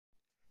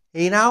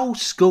In old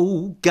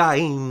school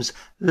games,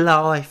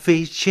 life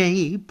is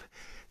cheap.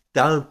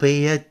 Don't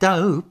be a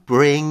dope,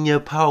 bring your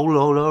pole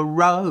or a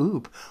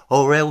rope,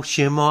 or else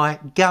you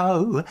might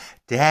go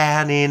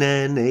down in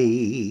a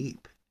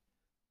heap.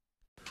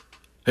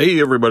 Hey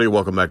everybody,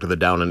 welcome back to the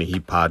Down in a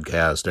Heap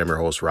podcast. I'm your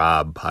host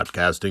Rob,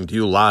 podcasting to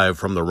you live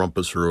from the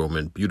Rumpus Room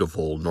in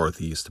beautiful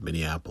northeast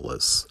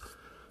Minneapolis.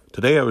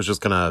 Today I was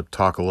just going to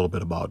talk a little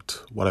bit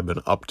about what I've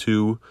been up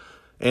to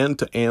and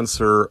to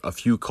answer a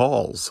few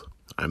calls.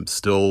 I'm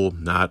still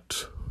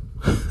not,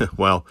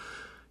 I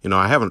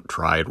haven't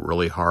tried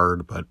really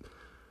hard, but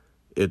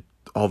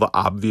all the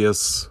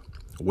obvious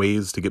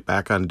ways to get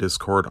back on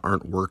Discord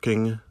aren't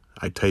working.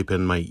 I type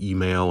in my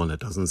email and it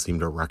doesn't seem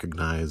to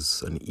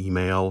recognize an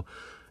email,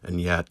 and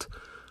yet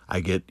I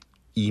get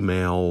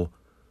email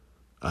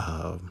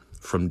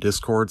from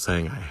Discord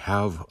saying I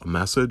have a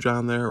message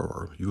on there,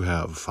 or you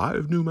have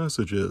 5 new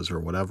messages, or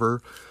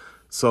whatever.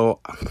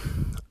 So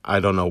I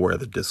don't know where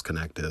the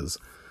disconnect is,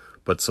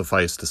 but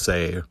suffice to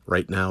say,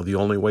 right now the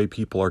only way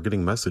people are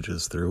getting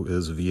messages through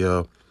is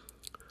via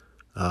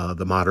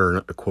the modern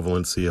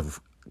equivalency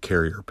of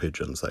carrier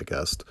pigeons, I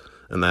guess.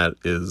 And that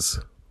is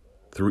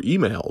through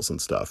emails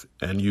and stuff.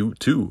 And you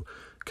too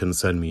can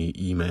send me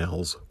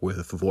emails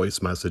with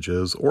voice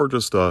messages or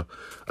just a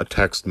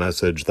text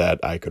message that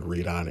I could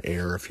read on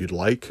air if you'd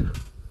like.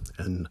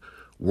 And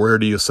where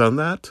do you send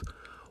that?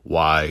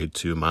 Why,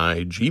 to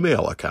my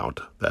Gmail account.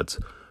 That's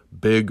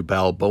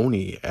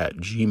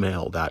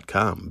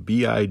bigbalboni@gmail.com.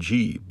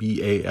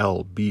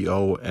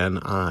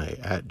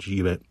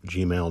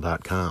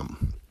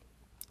 bigbalboni@gmail.com.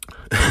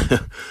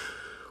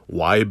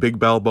 Why Big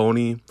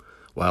Balboni?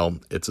 Well,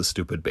 it's a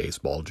stupid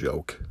baseball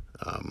joke.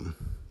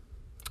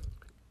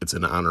 It's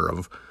in honor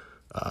of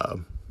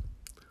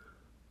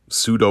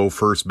pseudo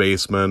first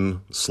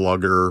baseman,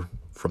 slugger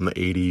from the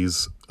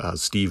 80s,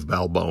 Steve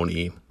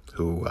Balboni,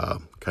 who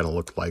kind of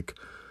looked like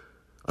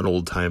an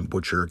old-time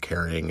butcher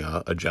carrying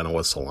a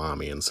Genoa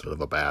salami instead of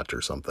a bat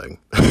or something.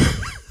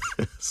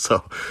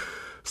 So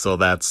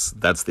that's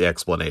the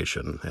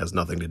explanation. It has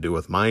nothing to do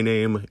with my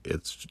name.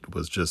 It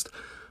was just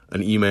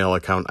an email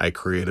account I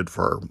created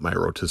for my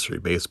rotisserie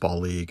baseball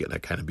league, and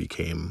it kind of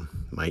became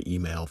my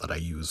email that I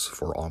use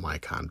for all my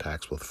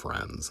contacts with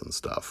friends and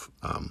stuff.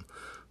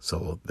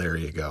 So there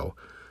you go.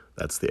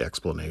 That's the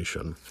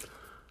explanation.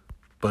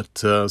 But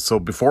so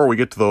before we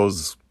get to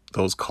those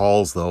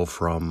calls, though,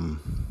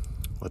 from,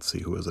 let's see,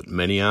 who is it?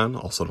 Menion,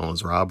 also known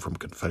as Rob from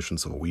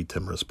Confessions of a Wee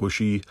Timrous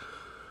Bushi,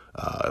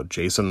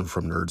 Jason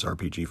from Nerds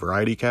RPG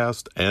Variety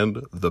Cast,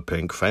 and the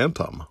Pink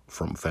Phantom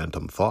from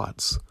Phantom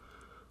Thoughts.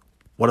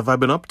 What have I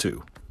been up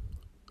to?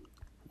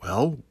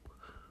 Well,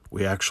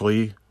 we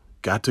actually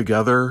got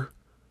together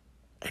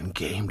and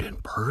gamed in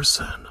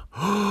person.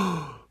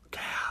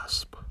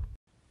 Gasp.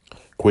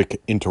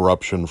 Quick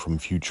interruption from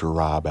future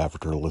Rob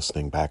after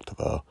listening back to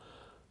the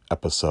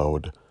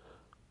episode.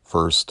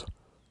 First,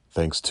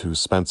 thanks to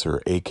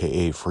Spencer,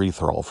 a.k.a.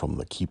 Freethrall from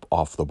the Keep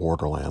Off the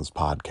Borderlands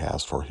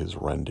podcast, for his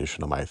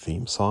rendition of my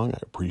theme song. I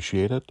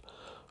appreciate it.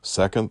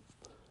 Second,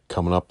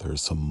 coming up,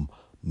 there's some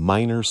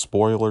minor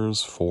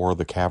spoilers for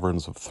the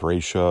Caverns of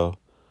Thracia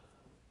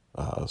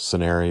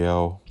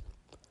scenario.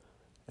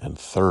 And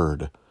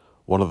third,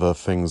 one of the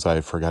things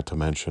I forgot to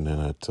mention in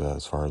it,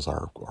 as far as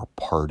our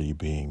party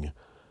being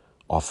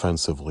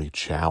offensively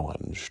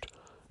challenged,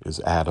 is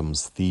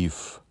Adam's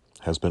Thief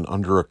has been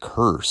under a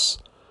curse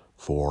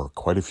for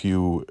quite a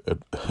few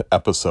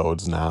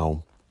episodes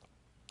now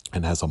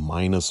and has a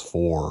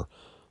 -4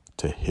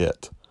 to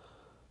hit,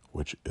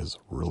 which is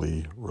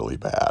really, really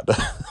bad.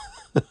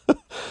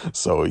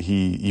 So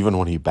even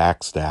when he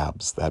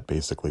backstabs, that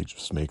basically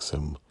just makes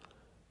him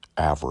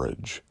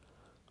average.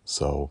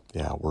 So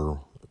yeah, we're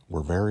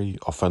very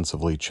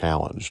offensively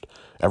challenged.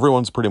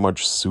 Everyone's pretty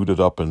much suited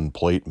up in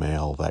plate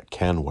mail that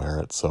can wear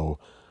it, so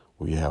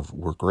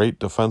we're great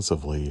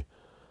defensively,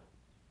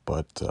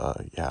 but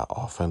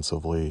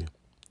offensively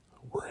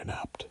we're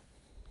inept.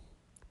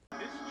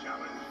 This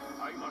challenge,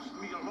 I must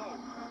meet alone.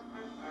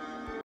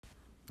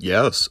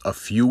 Yes, a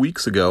few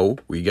weeks ago,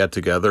 we got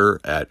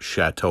together at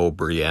Chateau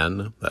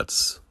Brienne,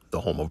 that's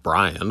the home of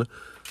Brian,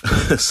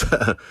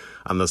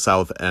 on the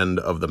south end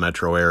of the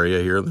metro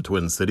area here in the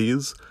Twin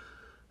Cities,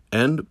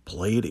 and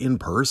played in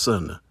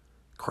person.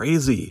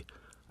 Crazy.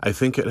 I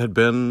think it had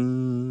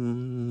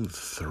been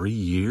 3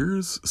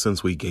 years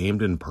since we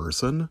gamed in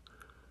person.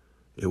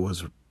 I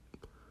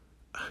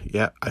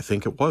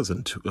think it was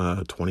in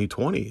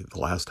 2020, the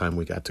last time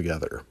we got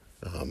together,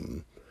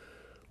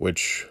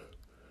 which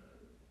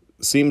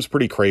seems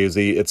pretty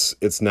crazy.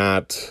 It's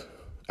not,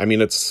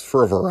 it's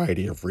for a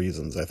variety of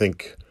reasons. I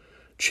think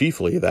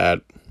chiefly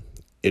that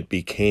it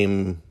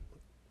became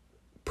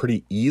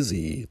pretty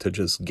easy to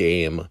just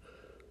game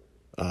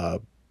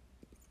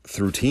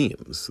through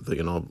Teams,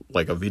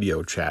 like a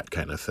video chat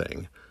kind of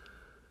thing.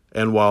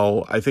 And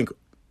while I think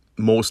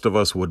most of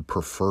us would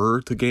prefer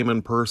to game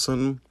in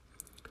person,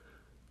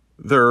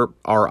 there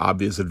are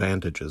obvious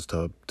advantages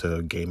to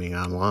gaming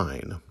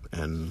online.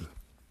 And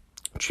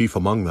chief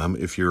among them,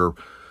 if your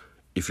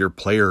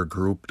player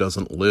group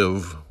doesn't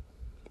live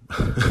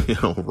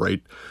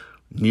right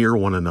near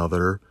one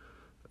another.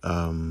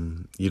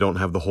 You don't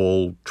have the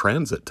whole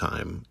transit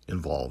time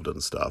involved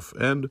and stuff.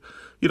 And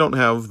you don't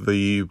have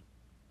the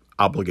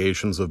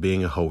obligations of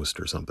being a host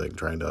or something,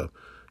 trying to,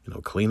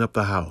 clean up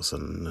the house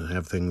and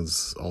have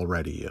things all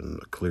ready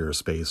and clear a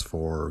space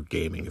for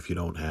gaming if you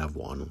don't have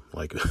one,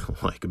 like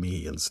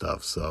me and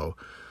stuff. So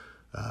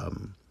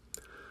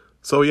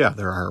yeah,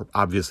 there are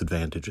obvious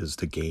advantages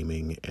to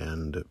gaming,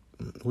 and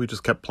we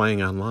just kept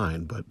playing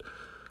online. But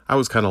I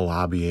was kind of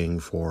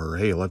lobbying for,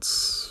 hey,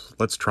 let's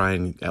try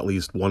and at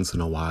least once in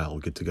a while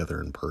get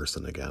together in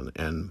person again.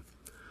 And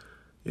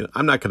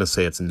I'm not going to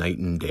say it's night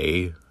and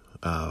day.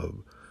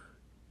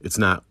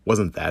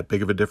 Wasn't that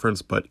big of a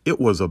difference, but it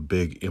was a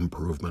big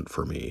improvement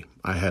for me.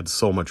 I had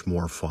so much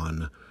more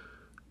fun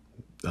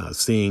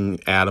seeing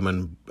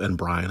Adam and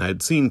Brian. I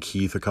had seen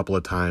Keith a couple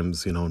of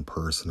times, in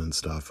person and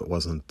stuff. It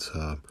wasn't,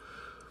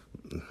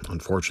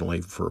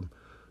 unfortunately,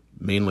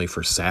 mainly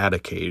for sad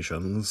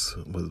occasions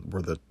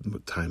were the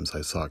times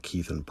I saw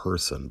Keith in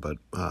person. But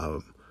I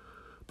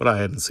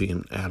hadn't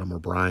seen Adam or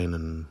Brian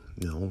in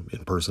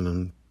person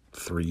in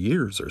 3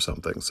 years or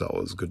something. So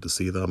it was good to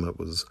see them.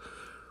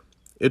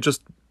 It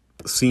just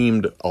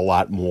seemed a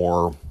lot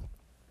more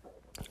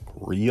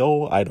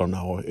real. I don't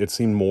know. It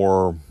seemed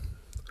more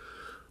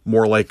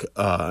like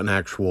an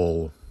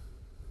actual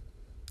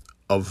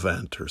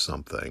event or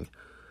something.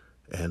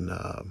 And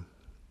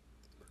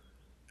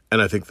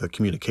I think the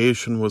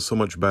communication was so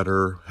much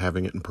better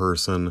having it in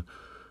person.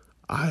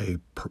 I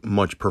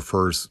much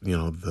prefer,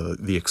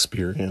 the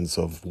experience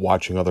of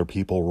watching other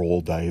people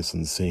roll dice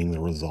and seeing the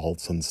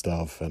results and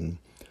stuff, and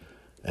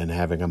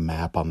having a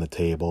map on the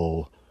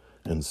table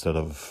instead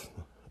of,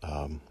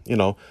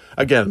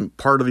 again,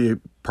 part of the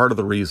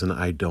reason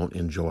I don't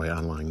enjoy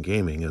online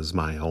gaming is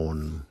my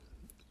own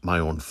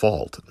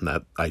fault, and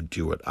that I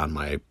do it on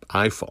my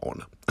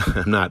iPhone.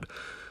 I'm not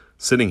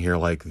sitting here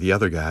like the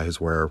other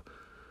guys where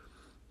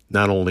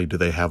not only do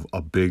they have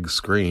a big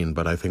screen,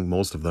 but I think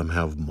most of them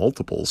have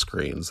multiple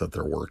screens that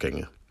they're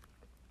working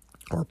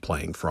or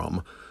playing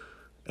from.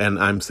 And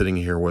I'm sitting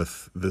here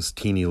with this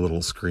teeny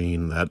little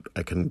screen that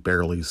I can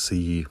barely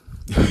see,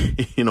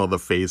 the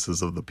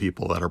faces of the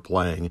people that are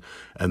playing.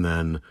 And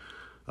then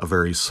a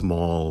very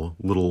small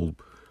little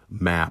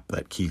map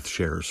that Keith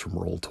shares from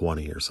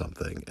Roll20 or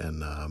something.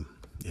 And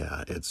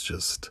it's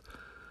just,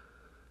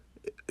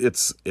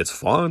 it's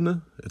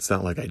fun. It's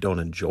not like I don't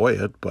enjoy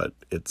it, but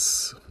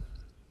it's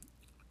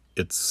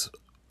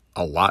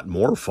a lot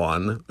more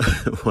fun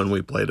when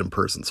we played in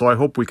person. So I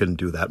hope we can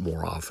do that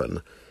more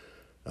often,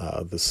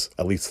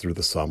 at least through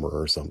the summer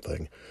or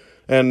something.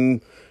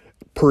 And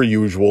per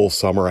usual,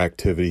 summer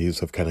activities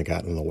have kind of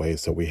gotten in the way,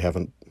 so we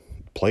haven't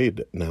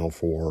played now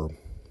for,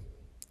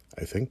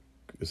 I think,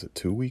 is it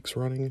 2 weeks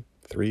running?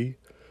 3?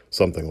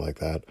 Something like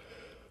that.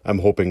 I'm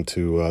hoping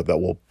to,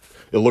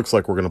 it looks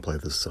like we're going to play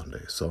this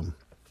Sunday, so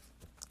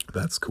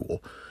that's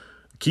cool.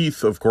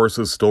 Keith, of course,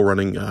 is still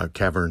running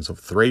Caverns of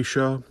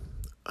Thracia,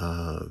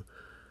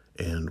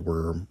 and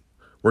we're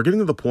getting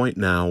to the point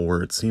now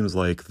where it seems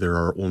like there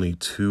are only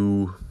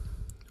 2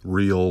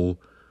 real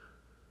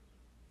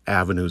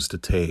avenues to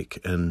take,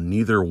 and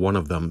neither one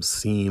of them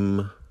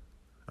seem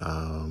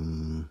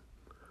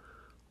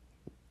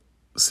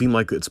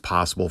like it's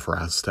possible for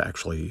us to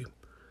actually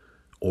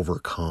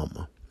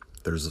overcome.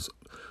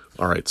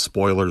 All right,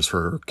 spoilers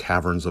for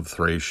Caverns of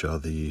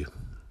Thracia, the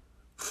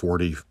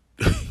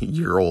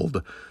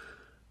 40-year-old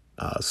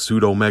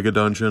pseudo mega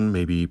dungeon,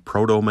 maybe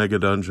proto mega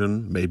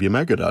dungeon, maybe a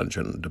mega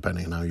dungeon,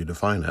 depending on how you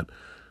define it.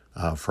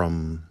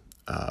 From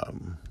why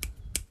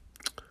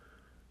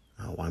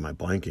am I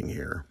blanking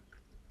here?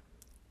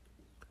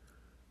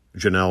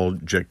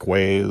 Janelle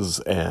Jaquez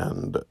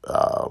and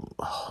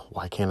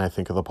why can't I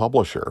think of the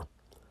publisher?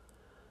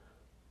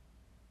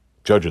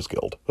 Judges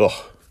Guild.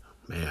 Oh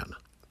man,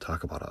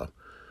 talk about a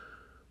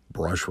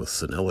brush with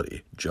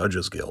senility.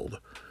 Judges Guild.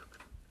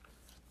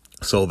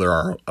 So there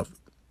are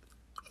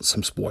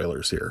some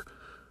spoilers here.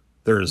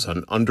 There's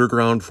an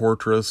underground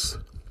fortress,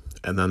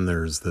 and then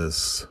there's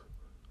this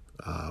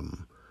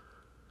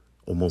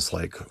almost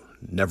like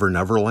Never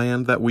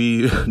Land that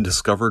we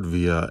discovered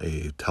via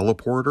a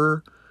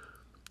teleporter,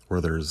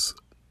 where there's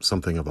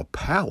something of a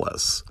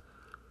palace.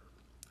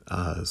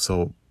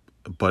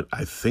 But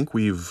I think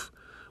we'd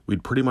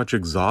pretty much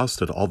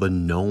exhausted all the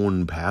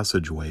known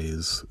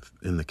passageways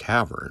in the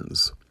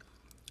caverns.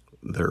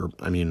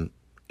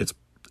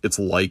 It's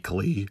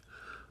likely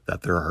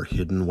that there are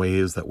hidden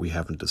ways that we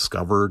haven't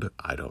discovered.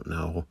 I don't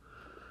know.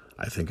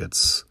 I think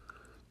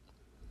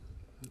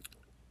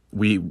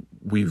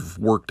we've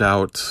worked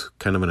out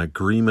kind of an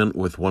agreement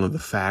with one of the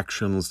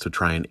factions to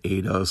try and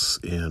aid us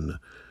in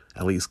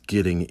at least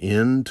getting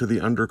into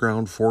the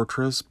underground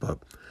fortress, but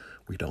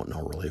we don't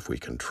know really if we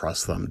can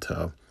trust them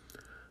to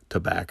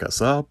back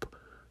us up.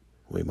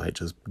 We might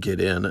just get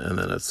in and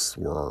then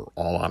we're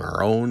all on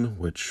our own,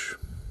 which,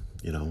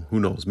 who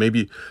knows?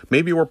 Maybe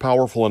we're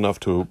powerful enough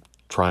to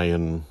try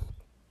and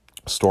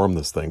storm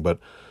this thing, but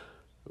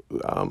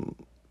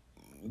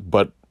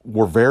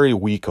we're very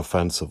weak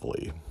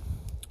offensively.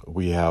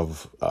 We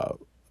have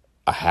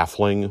a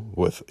halfling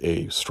with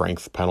a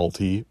strength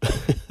penalty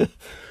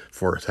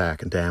for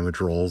attack and damage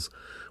rolls.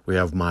 We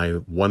have my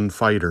one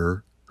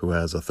fighter who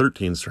has a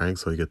 13 strength,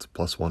 so he gets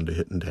 +1 to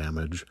hit and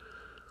damage.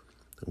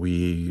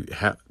 We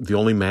have the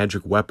only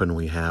magic weapon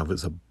we have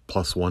is a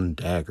 +1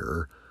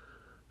 dagger.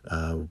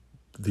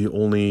 The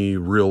only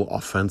real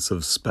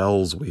offensive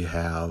spells we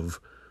have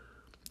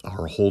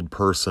are hold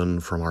person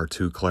from our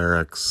 2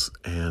 clerics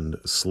and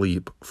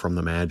sleep from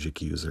the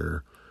magic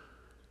user.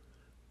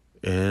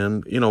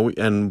 And,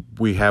 and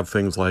we have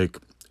things like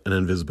an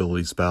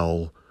invisibility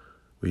spell.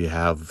 We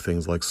have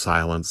things like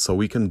silence, so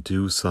we can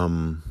do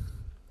some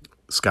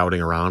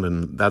scouting around,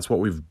 and that's what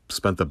we've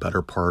spent the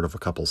better part of a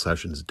couple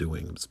sessions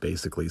doing. It's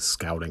basically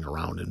scouting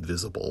around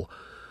invisible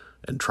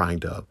and trying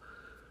to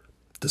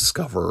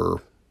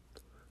discover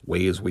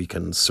ways we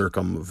can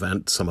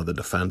circumvent some of the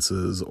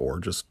defenses, or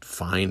just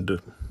find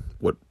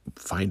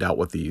out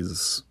what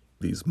these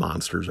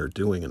monsters are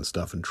doing and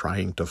stuff, and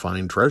trying to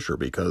find treasure,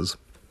 because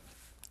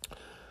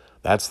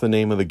that's the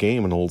name of the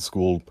game in old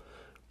school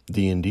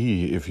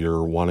D&D. If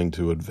you're wanting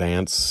to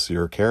advance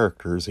your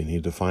characters, you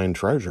need to find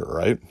treasure,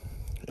 right?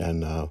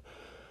 And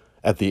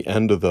at the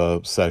end of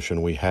the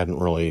session, we hadn't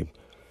really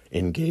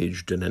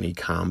engaged in any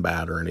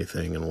combat or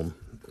anything,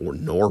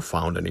 nor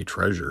found any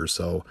treasure.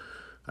 So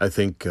I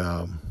think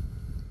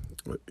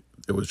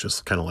it was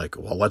just kind of like,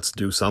 well, let's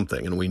do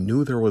something. And we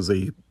knew there was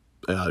a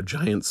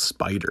giant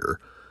spider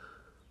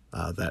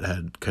that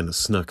had kind of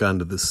snuck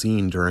onto the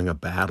scene during a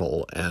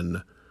battle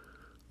and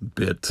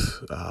bit,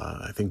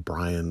 I think,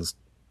 Brian's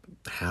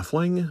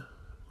halfling.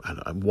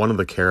 One of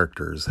the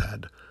characters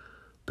had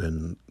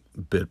been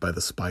bit by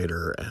the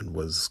spider and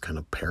was kind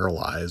of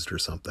paralyzed or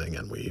something,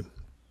 and we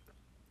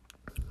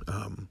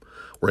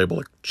were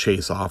able to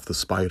chase off the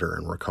spider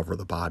and recover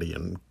the body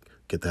and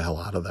get the hell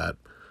out of that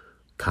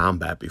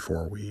combat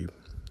before we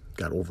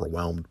got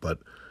overwhelmed. But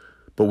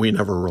we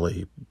never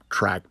really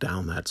tracked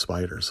down that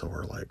spider, so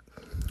we're like,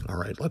 all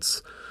right,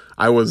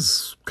 I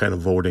was kind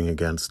of voting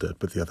against it,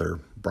 but the other,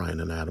 Brian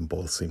and Adam,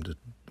 both seemed to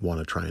want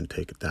to try and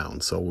take it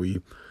down. So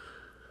we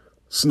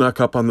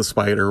snuck up on the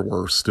spider.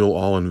 We're still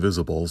all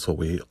invisible, so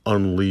we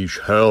unleash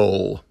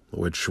hell,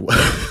 which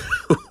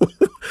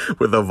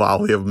with a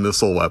volley of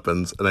missile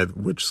weapons,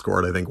 which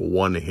scored, I think,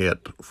 1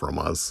 hit from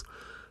us.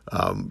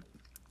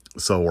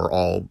 So we're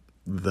all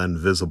then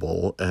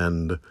visible,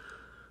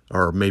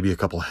 or maybe a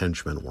couple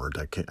henchmen weren't.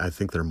 I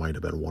think there might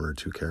have been 1 or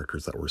 2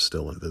 characters that were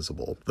still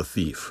invisible. The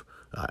thief,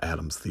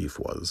 Adam's thief,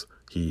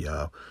 he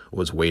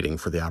was waiting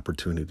for the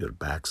opportunity to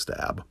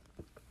backstab.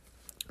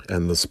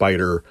 And the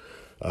spider,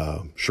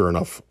 sure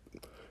enough,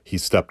 he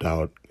stepped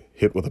out,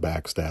 hit with a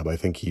backstab. I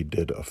think he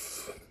did a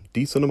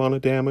decent amount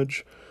of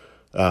damage.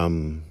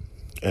 And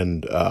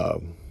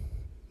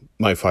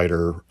my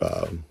fighter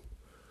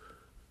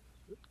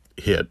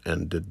hit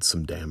and did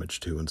some damage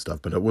too and stuff.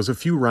 But it was a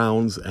few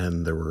rounds,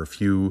 and there were a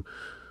few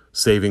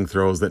saving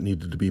throws that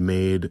needed to be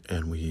made,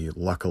 and we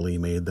luckily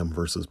made them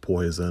versus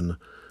poison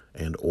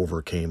and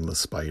overcame the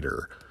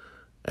spider.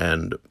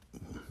 And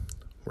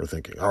we're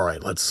thinking, all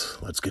right, let's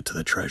get to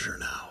the treasure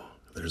now.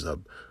 There's a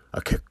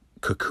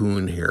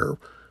cocoon here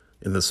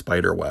in the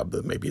spider web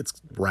that maybe it's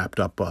wrapped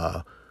up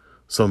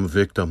some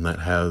victim that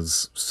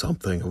has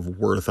something of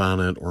worth on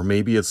it, or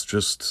maybe it's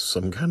just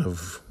some kind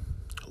of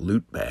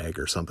loot bag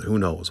or something. Who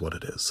knows what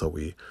it is? So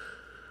we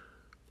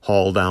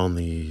haul down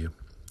the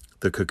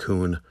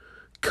cocoon,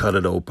 cut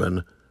it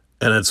open,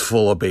 and it's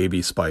full of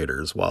baby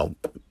spiders. Well,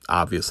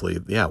 obviously,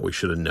 yeah, we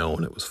should have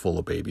known it was full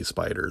of baby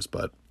spiders,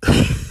 but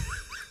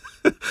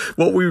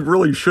what we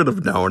really should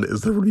have known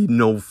is there would be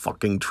no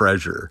fucking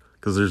treasure,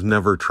 because there's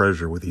never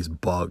treasure with these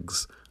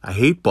bugs. I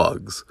hate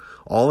bugs.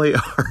 All they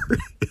are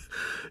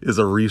is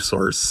a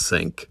resource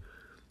sink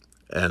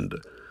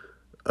and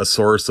a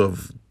source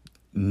of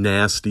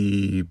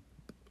nasty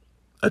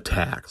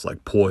attacks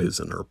like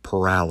poison or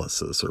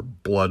paralysis or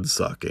blood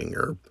sucking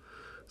or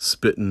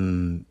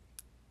spitting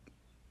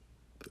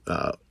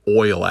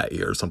oil at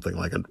you or something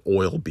like an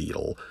oil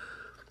beetle.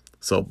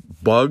 So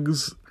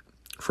bugs,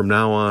 from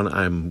now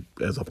on,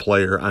 as a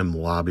player, I'm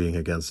lobbying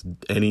against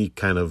any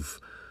kind of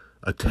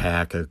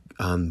attack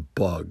on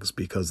bugs,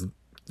 because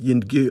you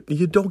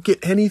don't get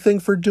anything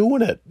for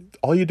doing it.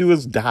 All you do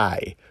is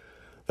die.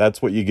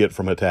 That's what you get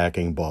from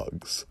attacking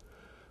bugs.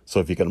 So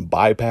if you can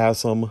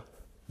bypass them,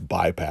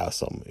 bypass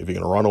them. If you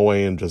can run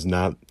away and just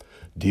not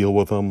deal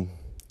with them,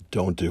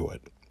 don't do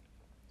it.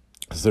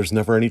 Because there's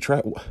never any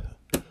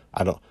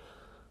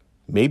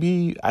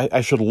maybe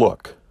I should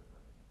look.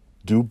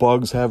 Do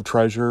bugs have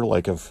treasure?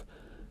 Like, if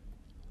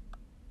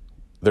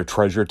they're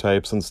treasure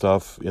types and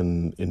stuff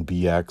in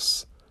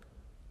BX.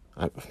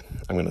 I'm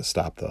going to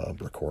stop the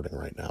recording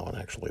right now and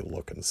actually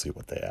look and see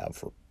what they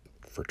have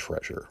for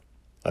treasure.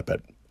 I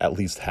bet at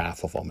least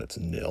half of them it's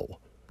nil.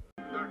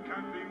 There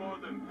can't be more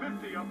than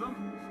 50 of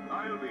them.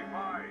 I'll be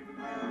fine.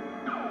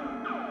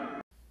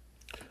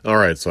 All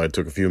right, so I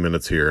took a few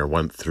minutes here and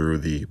went through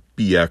the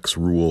BX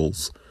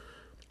rules,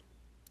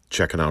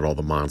 checking out all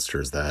the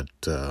monsters that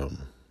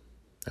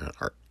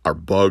are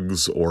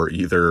bugs, or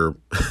either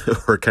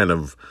or kind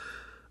of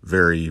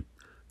very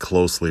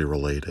closely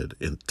related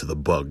to the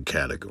bug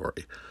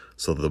category.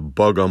 So the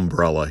bug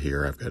umbrella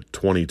here, I've got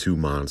 22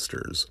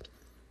 monsters.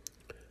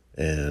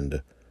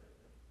 And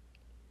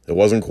it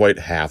wasn't quite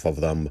half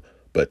of them,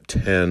 but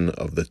 10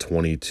 of the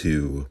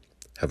 22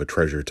 have a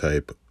treasure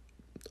type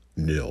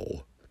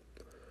nil.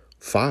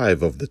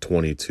 5 of the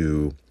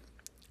 22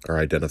 are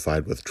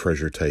identified with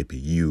treasure type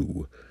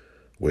U,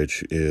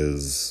 which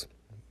is,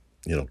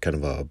 kind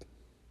of a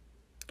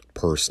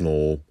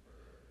personal,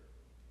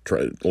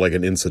 like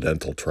an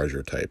incidental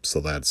treasure type. So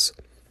that's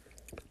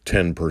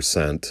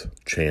 10%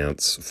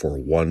 chance for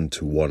 1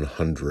 to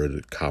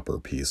 100 copper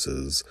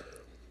pieces,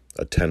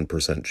 a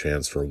 10%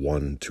 chance for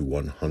 1 to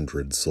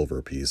 100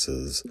 silver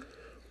pieces,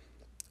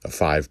 a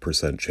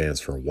 5% chance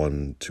for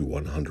 1 to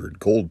 100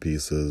 gold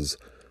pieces,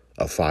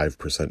 a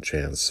 5%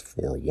 chance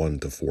for 1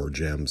 to 4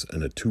 gems,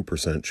 and a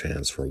 2%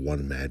 chance for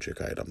 1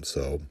 magic item.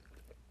 So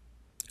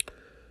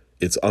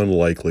it's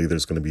unlikely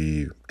there's going to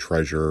be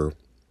treasure,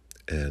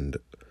 and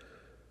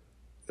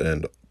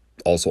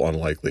also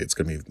unlikely it's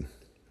going to be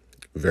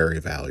very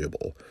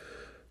valuable.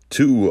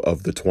 2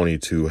 of the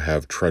 22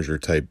 have treasure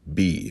type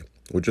B,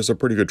 which is a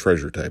pretty good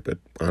treasure type. It,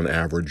 on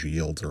average,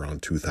 yields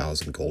around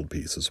 2,000 gold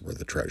pieces worth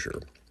of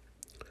treasure.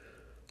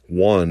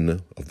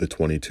 1 of the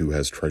 22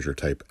 has treasure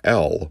type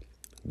L,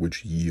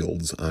 which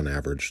yields on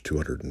average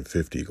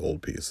 250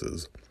 gold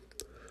pieces.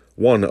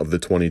 1 of the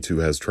 22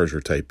 has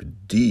treasure type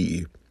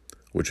D,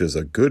 which is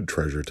a good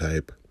treasure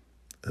type,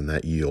 and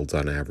that yields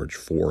on average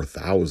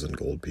 4,000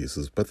 gold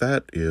pieces, but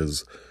that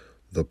is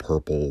the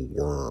purple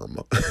worm.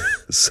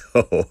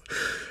 So,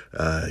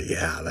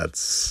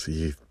 that's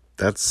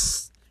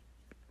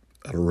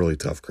a really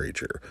tough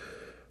creature.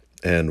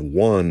 And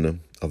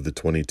 1 of the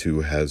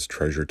 22 has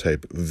treasure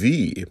type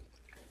V,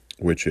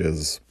 which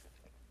is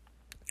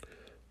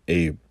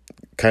a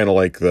kind of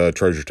like the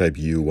treasure type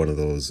U, one of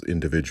those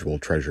individual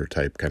treasure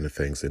type kind of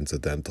things,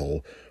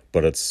 incidental,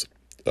 but it's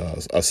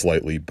a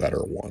slightly better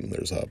one.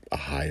 There's a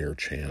higher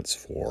chance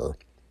for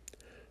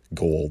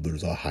gold,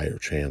 there's a higher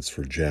chance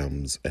for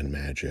gems and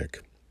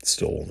magic,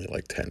 still only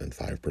like 10 and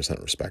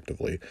 5%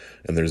 respectively,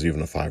 and there's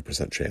even a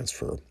 5% chance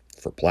for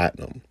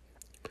platinum.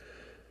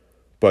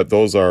 But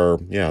those are,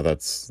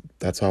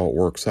 that's how it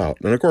works out.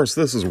 And of course,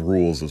 this is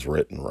rules as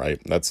written, right?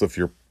 That's if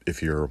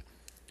you're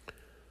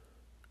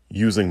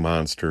using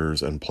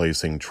monsters and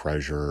placing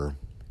treasure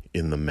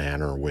in the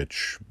manner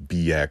which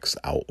BX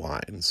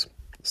outlines.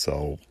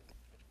 So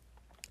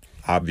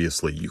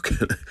obviously you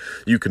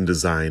can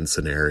design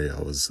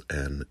scenarios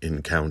and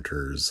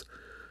encounters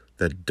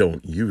that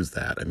don't use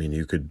that. I mean,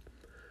 you could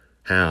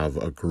have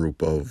a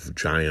group of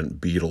giant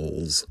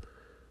beetles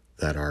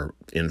that are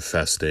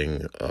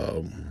infesting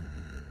a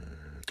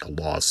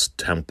lost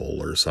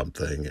temple or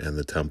something, and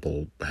the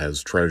temple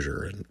has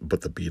treasure,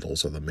 but the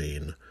beetles are the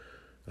main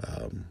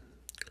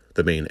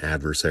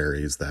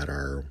adversaries that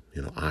are,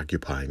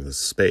 occupying the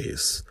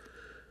space.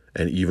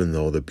 And even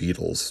though the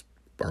beetles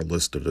are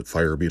listed,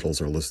 fire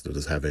beetles are listed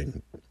as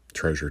having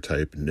treasure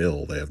type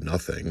nil, they have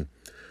nothing.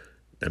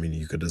 I mean,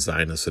 you could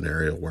design a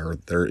scenario where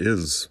there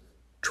is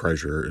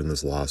treasure in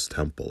this lost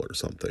temple or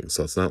something.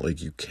 So it's not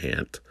like you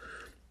can't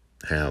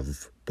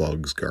have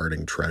bugs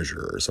guarding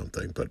treasure or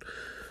something. But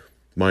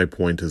my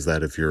point is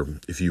that if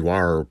you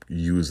are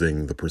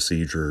using the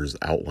procedures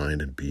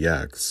outlined in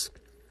BX,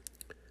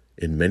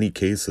 in many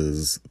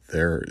cases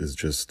there is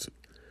just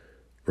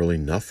really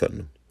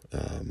nothing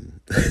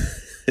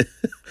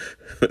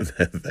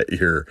that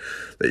you're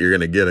going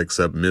to get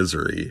except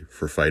misery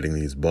for fighting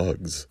these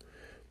bugs.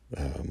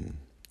 And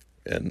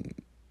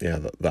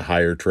the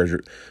higher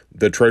treasure,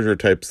 the treasure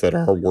types that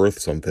are worth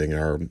something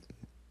are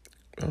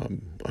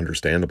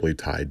understandably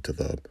tied to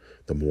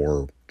the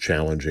more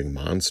challenging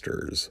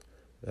monsters.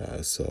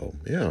 So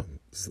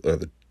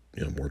the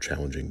more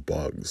challenging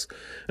bugs.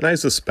 And I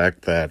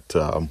suspect that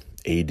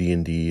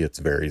AD&D, it's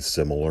very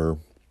similar.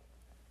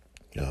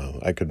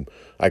 I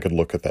could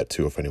look at that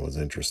too if anyone's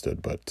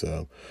interested. But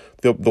the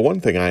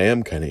one thing I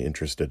am kind of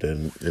interested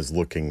in is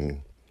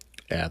looking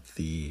at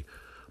the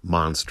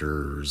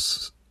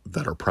monsters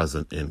that are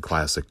present in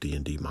classic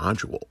D&D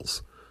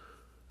modules.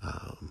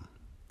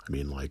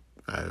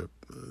 The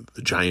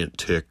giant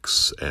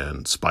ticks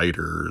and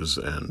spiders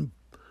and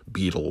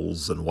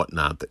beetles and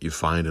whatnot that you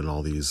find in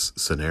all these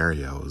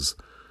scenarios.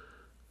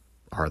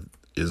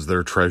 Is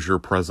there treasure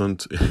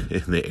present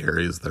in the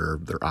areas they're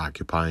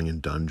occupying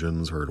in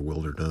dungeons or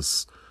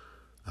wilderness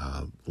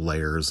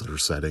layers or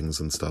settings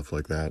and stuff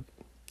like that?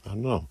 I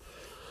don't know.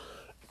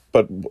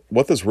 But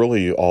what this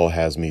really all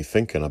has me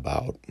thinking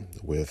about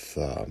with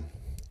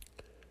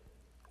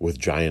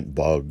giant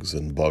bugs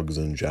and bugs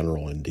in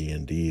general in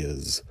D&D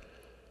is,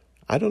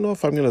 I don't know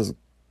if I'm going to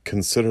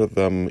consider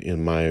them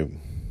in my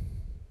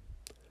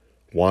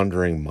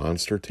wandering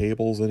monster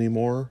tables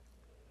anymore.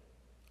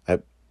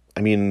 I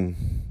mean,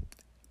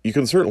 you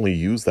can certainly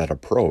use that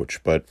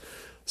approach, but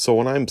so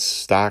when I'm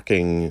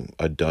stocking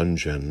a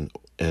dungeon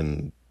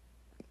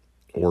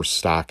or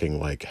stocking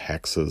like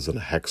hexes and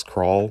a hex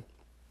crawl,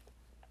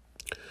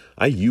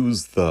 I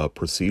use the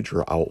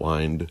procedure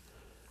outlined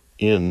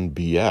in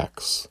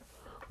BX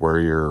where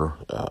you're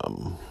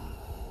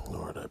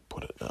where did I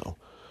put it now?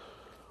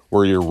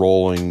 Where you're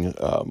rolling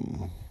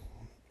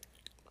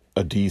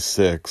a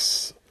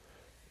d6,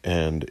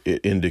 and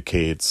it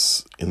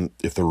indicates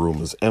if the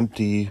room is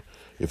empty,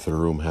 if the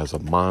room has a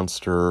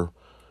monster,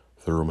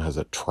 if the room has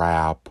a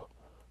trap,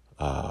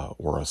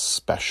 or a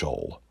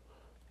special,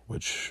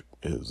 which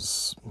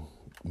is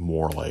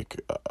more like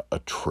a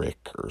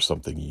trick or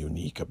something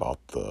unique about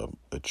the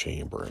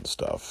chamber and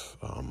stuff.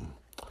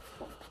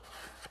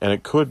 And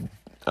it could,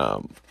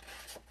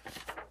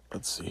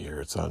 let's see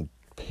here, it's on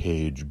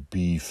page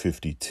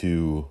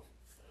B52,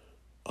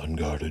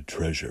 Unguarded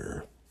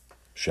Treasure.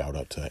 Shout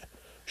out to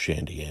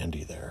Shandy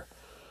Andy there.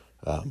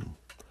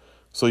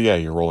 So yeah,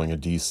 you're rolling a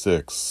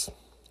d6.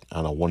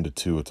 On a 1 to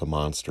 2, it's a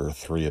monster. A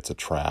 3, it's a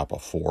trap. A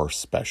 4,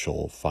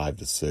 special. 5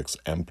 to 6,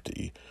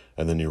 empty.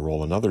 And then you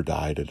roll another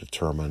die to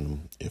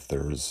determine if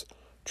there's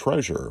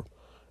treasure.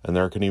 And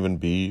there can even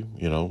be,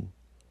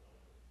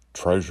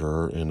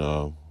 treasure in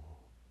an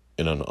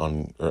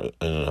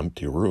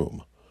empty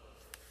room.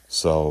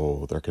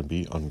 So there can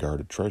be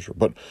unguarded treasure.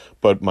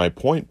 But my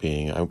point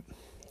being,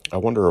 I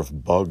wonder if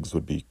bugs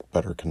would be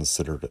better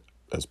considered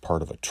as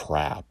part of a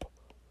trap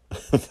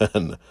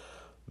than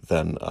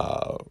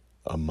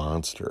a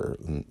monster,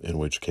 in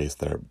which case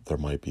there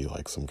might be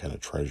like some kind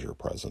of treasure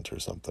present or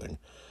something.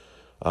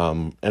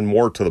 And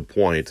more to the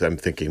point, I'm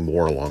thinking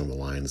more along the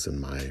lines in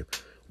my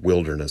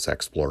wilderness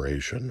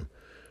exploration,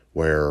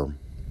 where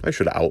I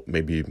should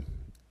maybe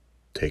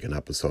take an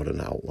episode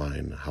and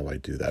outline how I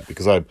do that,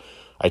 because I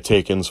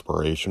take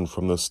inspiration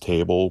from this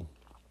table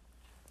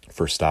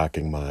for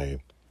stocking my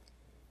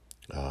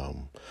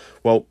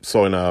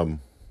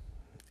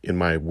in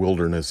my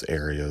wilderness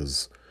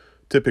areas,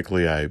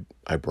 typically I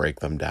break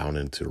them down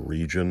into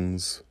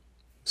regions.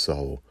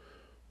 So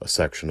a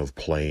section of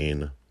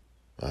plain,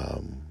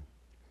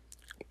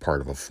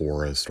 part of a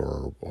forest,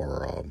 or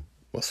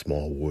a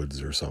small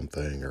woods or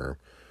something, or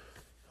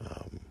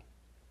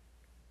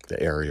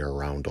the area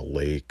around a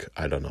lake,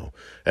 I don't know.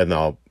 And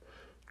I'll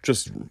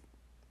just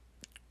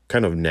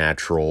kind of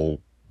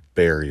natural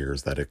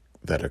barriers that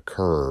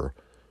occur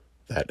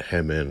that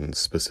hem in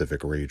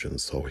specific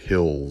regions. So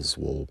hills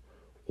will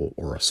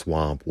or a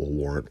swamp will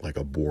warrant like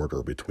a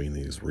border between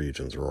these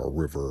regions, or a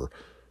river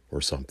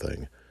or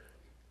something.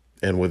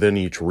 And within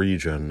each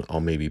region, I'll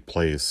maybe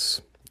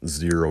place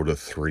 0 to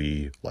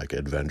 3 like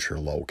adventure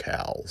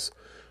locales,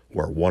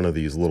 where one of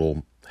these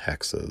little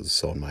hexes,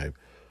 so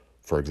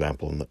for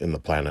example, in the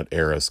Planet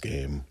Eris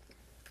game,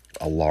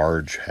 a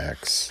large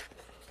hex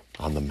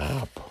on the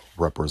map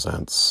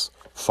represents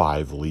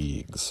 5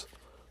 leagues,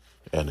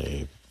 and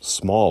a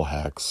small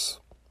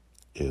hex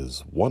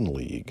is 1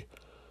 league.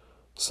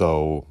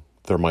 So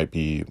there might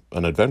be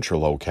an adventure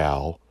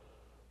locale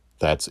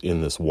that's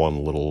in this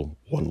 1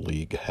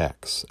 league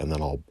hex, and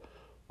then I'll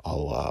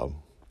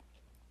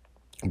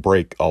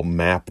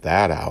map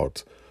that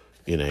out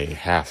in a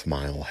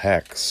half-mile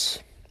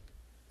hex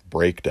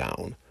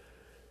breakdown,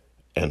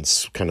 and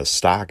kind of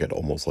stock it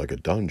almost like a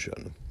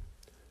dungeon.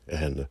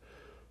 And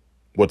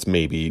what's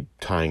maybe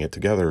tying it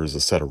together is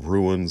a set of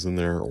ruins in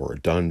there, or a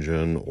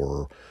dungeon,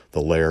 or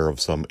the lair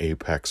of some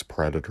apex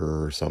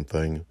predator or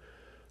something.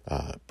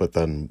 But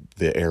then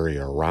the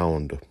area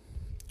around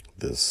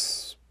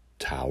this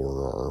tower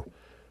or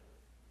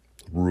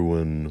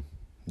ruin,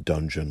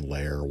 dungeon,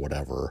 lair,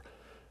 whatever,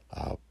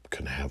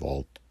 can have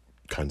all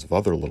kinds of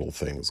other little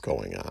things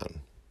going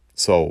on.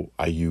 So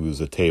I use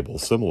a table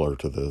similar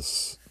to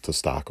this to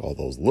stock all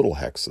those little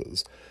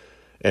hexes.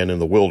 And in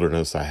the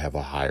wilderness, I have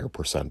a higher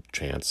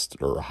percentage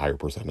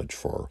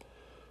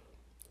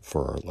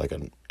for like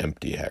an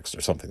empty hex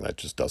or something that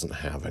just doesn't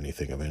have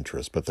anything of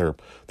interest. But there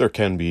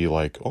can be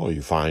like,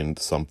 you find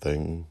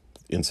something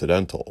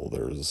incidental.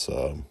 There's,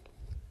 I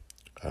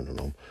don't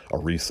know, a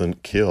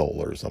recent kill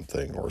or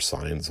something, or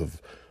signs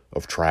of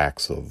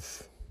tracks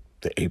of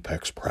the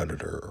apex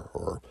predator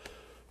or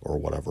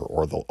whatever,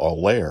 or a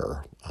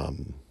lair.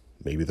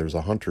 Maybe there's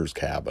a hunter's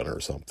cabin or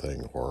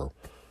something, or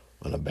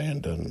an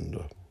abandoned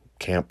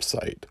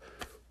campsite.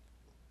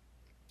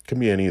 Can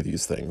be any of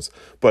these things.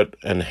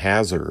 And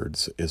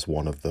hazards is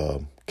one of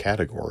the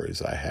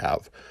categories I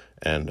have.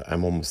 And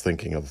I'm almost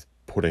thinking of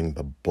putting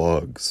the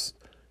bugs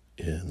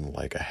in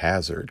like a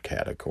hazard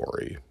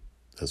category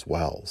as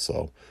well.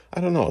 So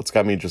I don't know. It's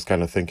got me just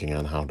kind of thinking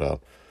on how to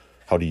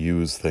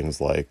use things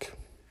like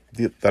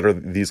that are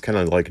these kind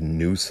of like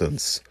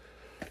nuisance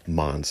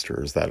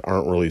monsters that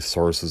aren't really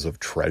sources of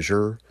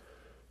treasure,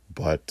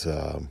 but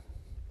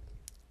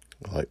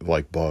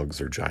like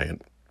bugs or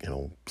giant,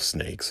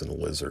 snakes and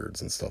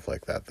lizards and stuff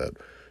like that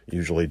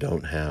usually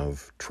don't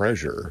have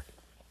treasure.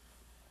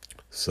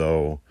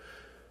 So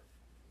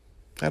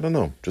I don't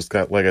know, just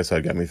got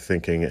me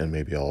thinking, and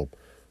maybe I'll,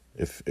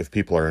 if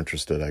people are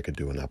interested, I could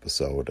do an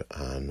episode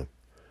on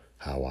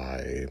how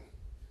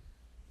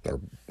or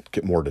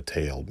get more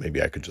detailed.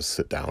 Maybe I could just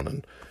sit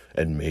down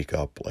and make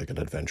up like an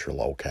adventure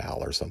locale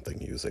or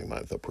something using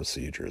the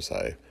procedures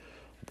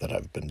that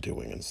I've been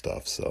doing and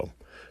stuff. So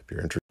if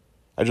you're interested,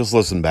 I just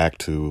listened back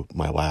to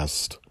my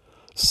last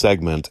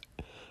segment,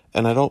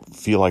 and I don't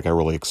feel like I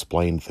really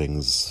explained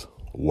things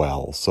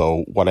well.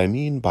 So what I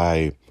mean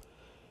by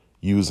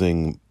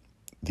using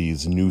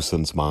these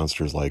nuisance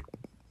monsters like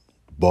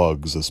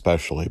bugs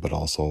especially, but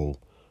also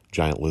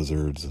giant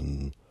lizards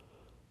and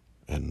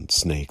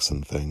snakes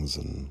and things,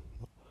 and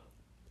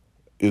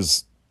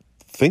is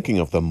thinking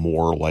of them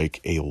more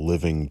like a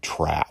living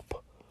trap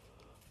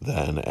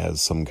than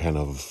as some kind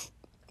of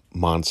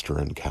monster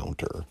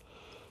encounter.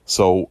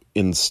 So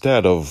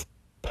instead of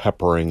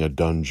peppering a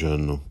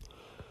dungeon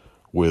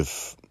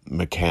with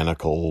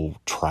mechanical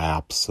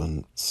traps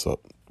and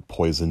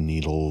poison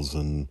needles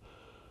and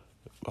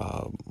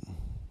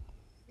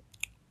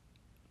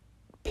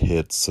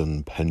pits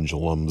and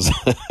pendulums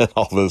and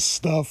all this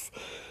stuff,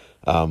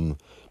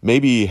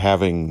 maybe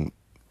having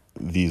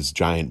these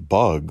giant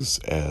bugs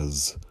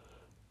as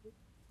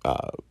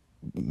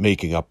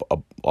making up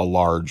a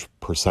large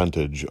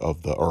percentage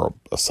of or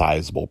a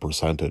sizable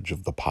percentage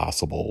of the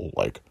possible,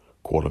 like,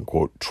 quote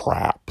unquote,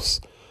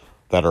 traps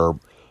that are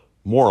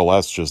more or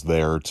less just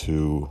there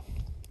to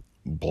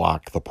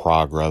block the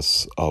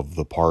progress of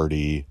the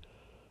party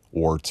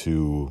or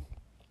to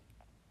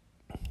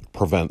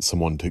prevent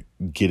someone to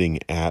getting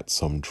at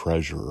some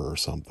treasure or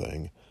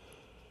something.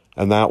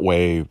 And that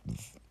way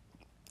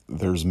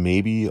there's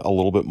maybe a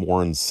little bit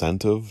more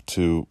incentive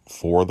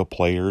for the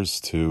players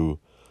to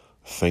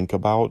think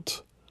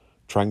about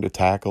trying to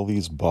tackle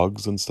these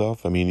bugs and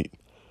stuff. I mean,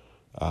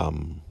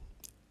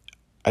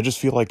 I just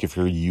feel like if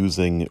you're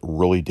using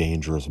really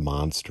dangerous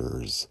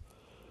monsters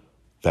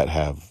that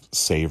have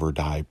save or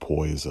die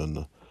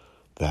poison,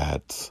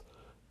 that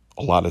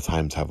a lot of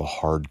times have a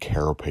hard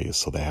carapace,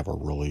 so they have a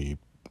really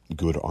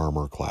good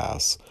armor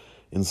class,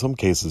 in some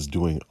cases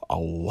doing a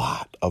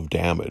lot of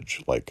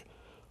damage, like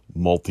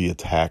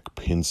multi-attack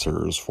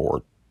pincers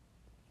for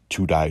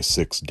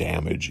 2d6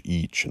 damage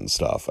each and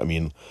stuff. I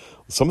mean,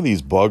 some of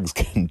these bugs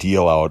can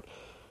deal out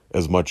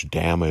as much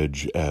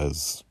damage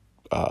as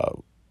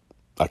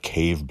a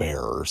cave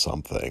bear or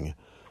something,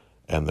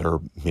 and they're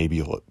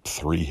maybe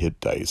 3 hit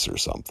dice or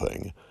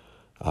something.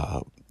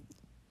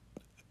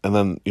 And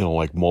then,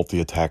 like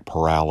multi-attack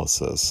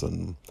paralysis,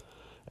 and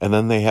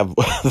then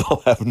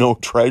they'll have no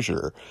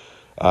treasure.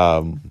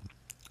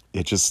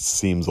 It just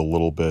seems a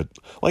little bit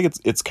like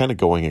it's kind of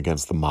going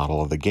against the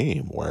model of the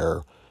game,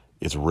 where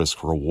it's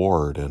risk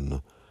reward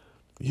and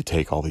you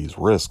take all these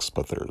risks,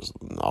 but there's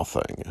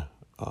nothing.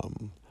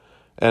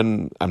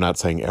 And I'm not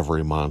saying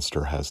every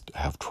monster has to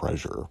have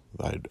treasure.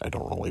 I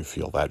don't really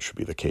feel that should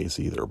be the case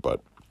either,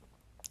 but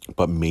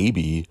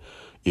maybe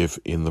if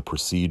in the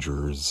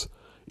procedures,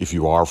 if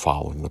you are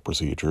following the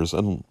procedures,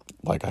 and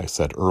like I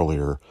said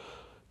earlier,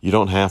 you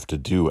don't have to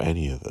do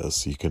any of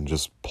this. You can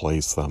just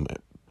place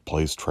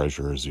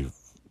treasure as you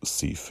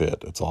see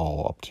fit. It's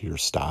all up to your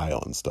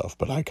style and stuff.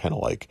 But I kind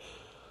of like,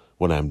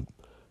 when I'm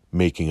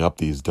making up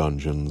these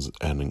dungeons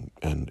and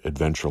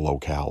adventure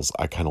locales,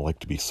 I kind of like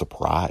to be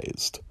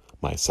surprised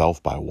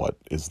myself by what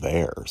is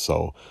there.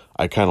 So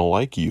I kind of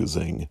like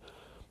using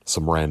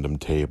some random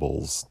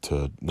tables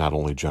to not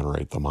only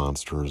generate the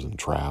monsters and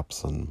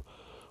traps and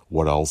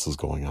what else is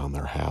going on,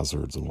 their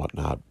hazards and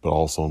whatnot, but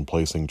also in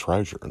placing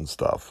treasure and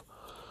stuff.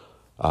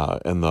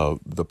 And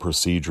the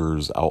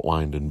procedures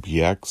outlined in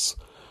BX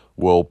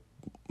will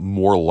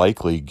more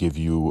likely give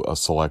you a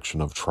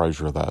selection of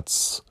treasure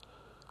that's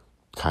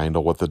kind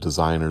of what the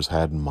designers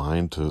had in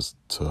mind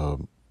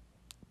to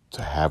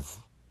have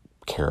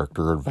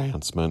character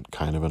advancement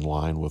kind of in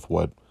line with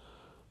what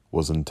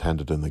was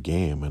intended in the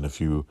game. And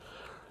if you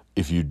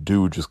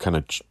do just kind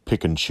of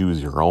pick and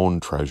choose your own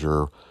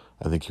treasure,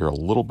 I think you're a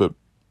little bit,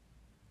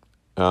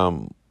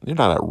 you're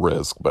not at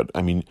risk, but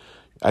I mean,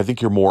 I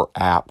think you're more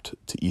apt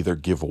to either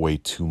give away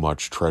too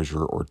much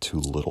treasure or too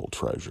little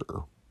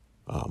treasure.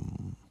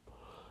 And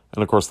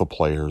of course the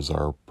players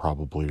are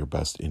probably your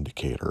best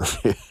indicator.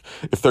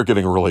 If they're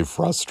getting really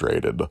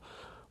frustrated,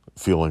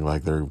 feeling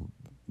like they're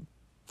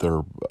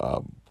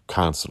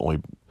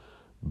constantly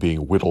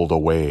being whittled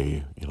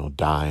away,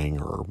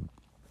 dying or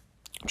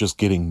just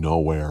getting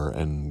nowhere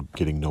and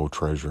getting no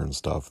treasure and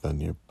stuff, then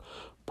you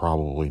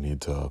probably need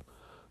to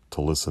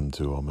listen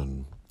to them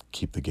and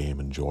keep the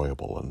game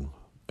enjoyable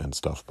and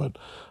stuff. But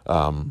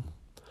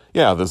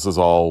yeah, this is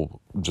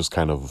all just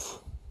kind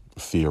of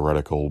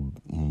theoretical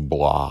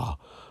blah.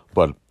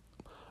 But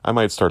I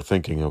might start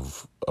thinking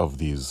of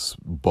these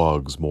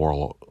bugs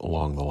more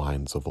along the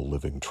lines of a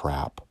living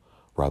trap,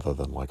 rather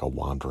than like a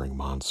wandering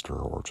monster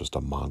or just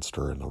a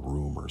monster in a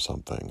room or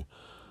something.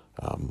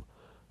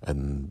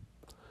 And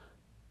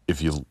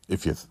if you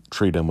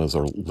treat them as a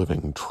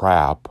living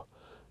trap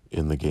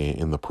in the game,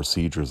 in the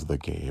procedures of the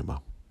game,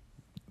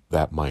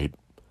 that might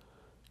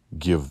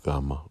give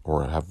them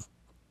or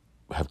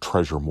have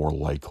treasure more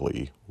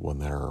likely when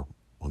they're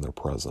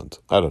present.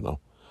 I don't know,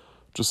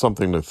 just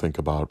something to think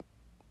about.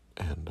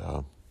 And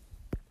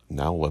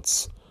now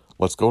let's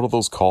go to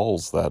those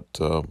calls that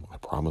I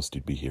promised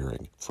you'd be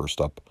hearing. First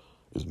up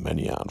is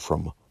Menion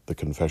from the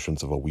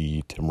Confessions of a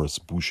Wee Timrous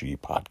Bushi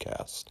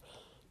podcast.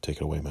 Take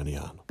it away,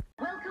 Menion.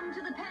 Welcome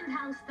to the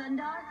penthouse,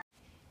 Thunder.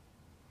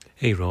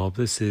 Hey Rob,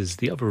 this is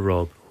the other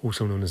Rob,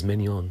 also known as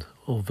Menion,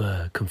 of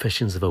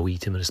Confessions of a Wee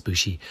Timrous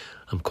Bushi.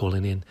 I'm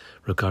calling in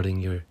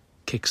regarding your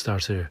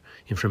Kickstarter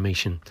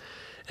information.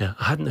 I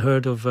hadn't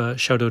heard of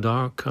Shadow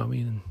Dark. I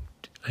mean,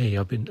 hey,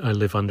 I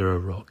live under a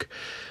rock.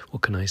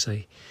 What can I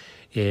say?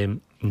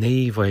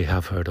 Knave I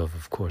have heard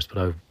of course, but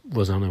I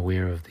was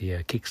unaware of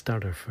the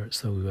Kickstarter for it,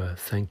 so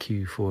thank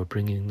you for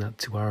bringing that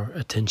to our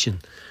attention.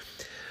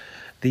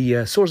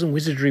 The Swords and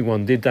Wizardry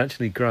one did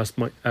actually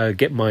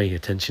get my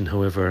attention,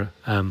 however,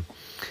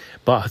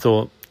 but I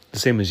thought, the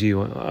same as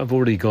you, I've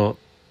already got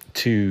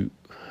two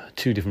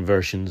different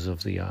versions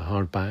of the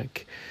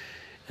hardback,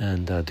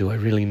 and do I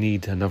really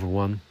need another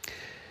one?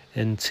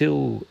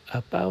 Until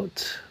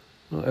about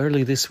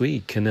early this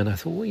week, and then I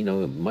thought,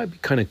 well, it might be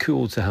kind of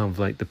cool to have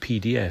like the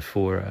PDF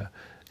or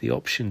the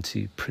option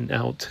to print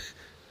out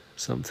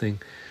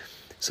something.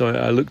 So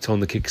I looked on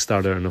the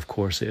Kickstarter, and of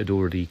course it had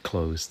already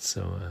closed,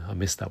 so I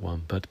missed that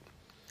one. But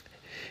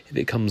if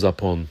it comes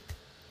up on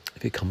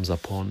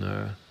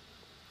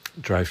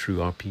Drive-Thru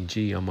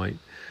RPG, I might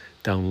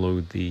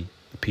download the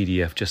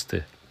PDF just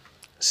to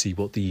see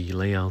what the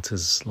layout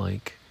is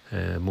like,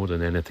 more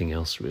than anything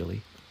else,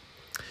 really.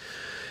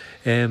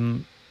 I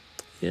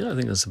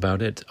think that's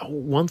about it.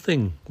 One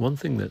thing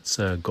that's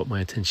got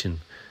my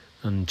attention,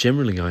 and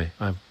generally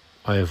I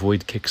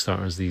avoid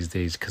Kickstarters these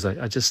days because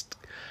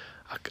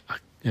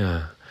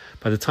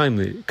by the time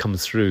it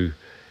comes through,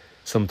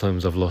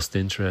 sometimes I've lost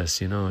interest.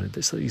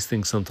 These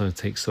things sometimes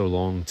take so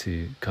long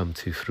to come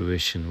to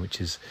fruition,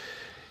 which is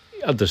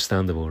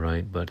understandable,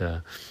 right? But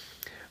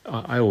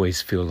I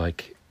always feel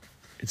like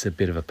it's a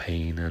bit of a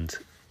pain, and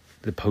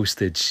the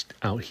postage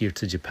out here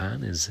to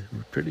Japan is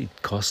pretty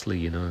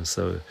costly,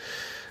 so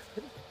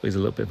it's a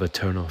little bit of a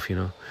turn off,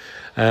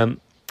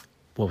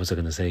 What was I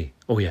going to say?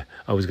 Oh yeah,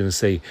 I was going to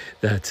say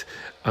that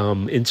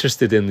I'm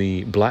interested in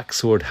the Black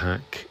Sword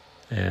hack,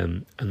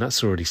 and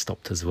that's already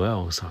stopped as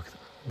well, so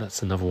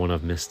that's another one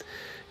I've missed.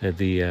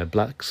 The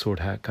Black Sword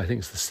hack, I think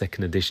it's the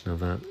second edition of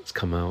that. It's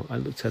come out. I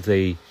looked at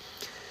a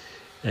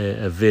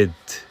vid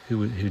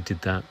who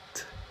did that.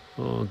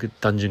 Good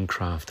Dungeon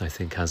Craft, I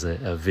think, has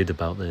a vid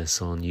about this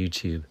on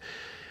YouTube.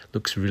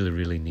 Looks really,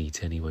 really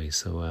neat anyway,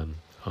 so I'm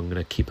going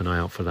to keep an eye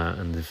out for that.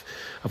 And if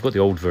I've got the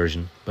old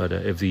version, but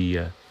if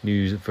the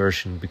new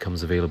version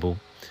becomes available,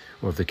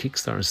 or if the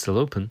Kickstarter is still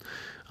open,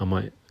 I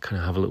might kind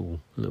of have a little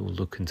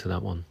look into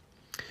that one.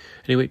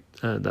 Anyway,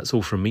 that's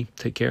all from me.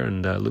 Take care,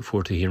 and look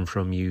forward to hearing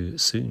from you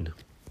soon.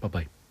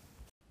 Bye-bye.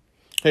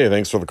 Hey,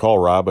 thanks for the call,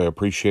 Rob. I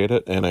appreciate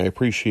it, and I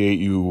appreciate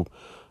you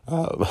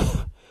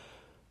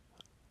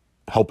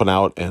helping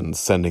out and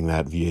sending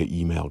that via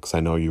email, because I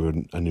know you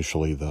would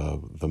initially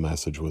the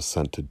message was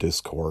sent to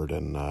Discord,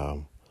 and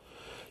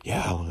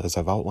as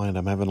I've outlined,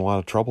 I'm having a lot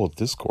of trouble with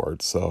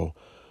Discord, so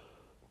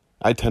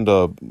I tend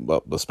to,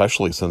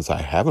 especially since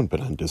I haven't been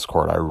on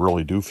Discord, I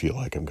really do feel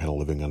like I'm kind of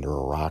living under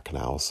a rock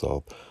now.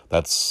 So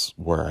that's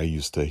where I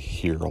used to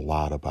hear a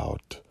lot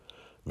about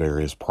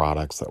various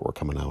products that were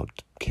coming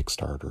out,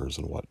 Kickstarters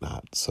and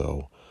whatnot.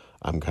 So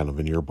I'm kind of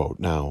in your boat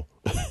now.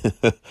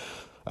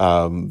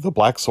 The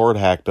Black Sword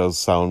hack does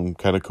sound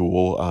kind of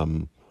cool.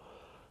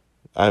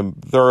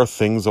 There are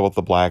things about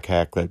the Black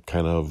hack that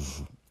kind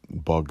of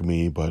bug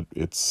me, but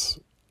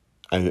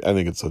I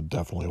think it's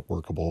definitely a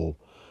workable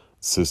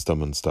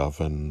system and stuff,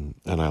 and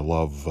I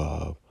love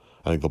I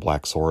think the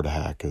Black Sword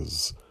hack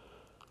is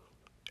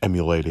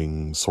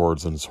emulating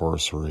swords and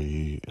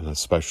sorcery, and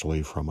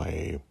especially from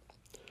a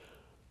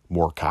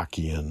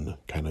Morkakian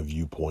kind of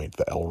viewpoint,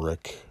 the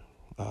Elric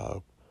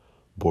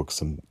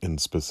books in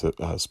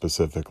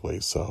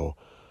specifically. So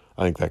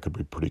I think that could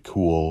be pretty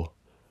cool.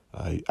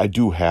 I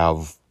do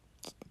have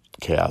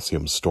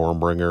Chaosium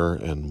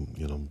Stormbringer,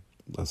 and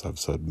as I've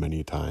said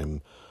many times,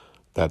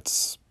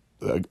 that's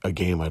a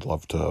game I'd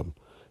love to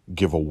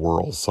give a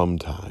whirl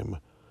sometime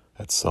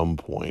at some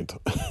point.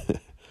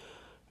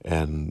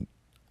 And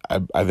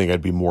I think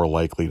I'd be more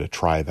likely to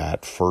try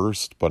that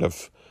first, but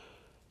if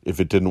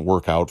it didn't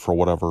work out for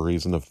whatever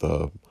reason, if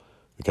the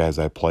guys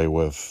I play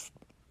with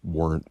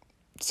weren't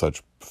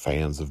such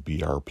fans of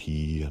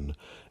BRP, and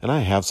I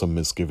have some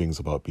misgivings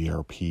about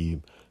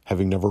BRP,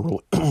 having never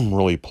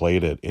really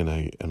played it in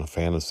a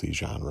fantasy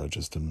genre,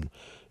 just in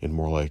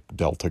more like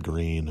Delta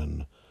Green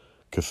and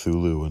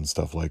Cthulhu and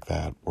stuff like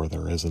that, where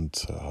there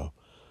isn't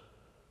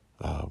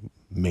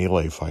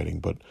melee fighting.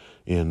 But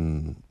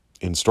in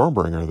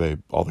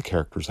Stormbringer, all the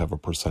characters have a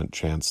 %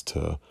 chance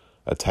to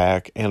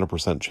attack and a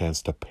 %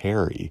 chance to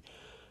parry,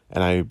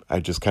 and I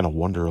just kind of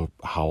wonder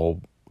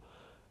how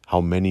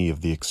many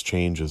of the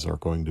exchanges are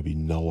going to be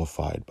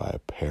nullified by a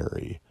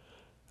parry.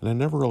 And I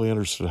never really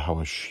understood how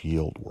a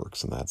shield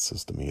works in that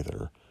system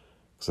either,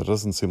 because it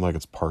doesn't seem like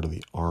it's part of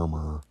the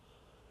armor,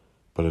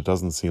 but it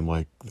doesn't seem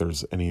like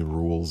there's any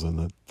rules in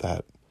it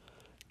that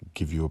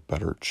give you a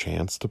better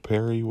chance to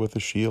parry with a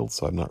shield,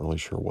 so I'm not really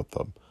sure what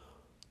the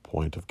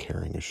point of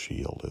carrying a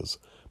shield is.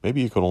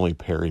 Maybe you could only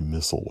parry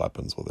missile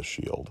weapons with a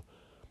shield.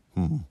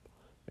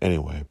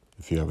 Anyway,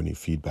 if you have any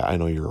feedback, I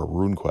know you're a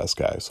RuneQuest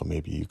guy, so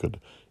maybe you could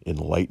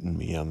enlighten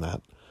me on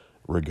that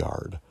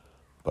regard.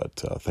 But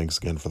thanks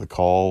again for the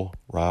call,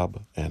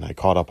 Rob. And I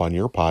caught up on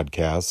your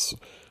podcasts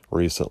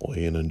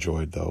recently and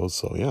enjoyed those.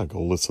 So yeah,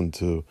 go listen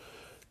to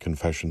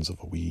Confessions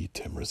of a Wee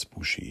Timrous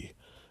Bushi.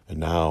 And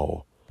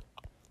now,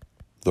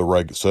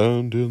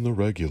 send in the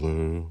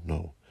regular.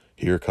 No,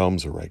 here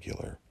comes a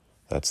regular.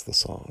 That's the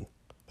song.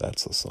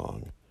 That's the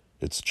song.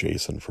 It's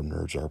Jason from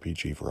Nerds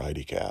RPG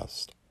Variety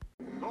Cast.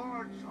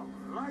 Lords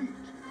of Light.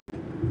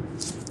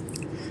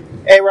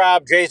 Hey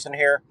Rob, Jason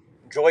here.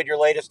 Enjoyed your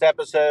latest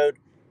episode.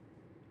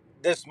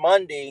 This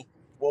Monday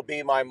will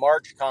be my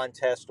March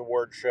Contest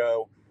Award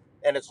show,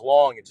 and it's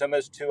long. It's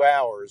almost 2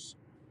 hours,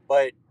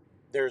 but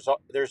there's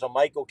a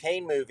Michael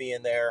Caine movie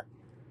in there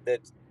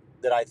that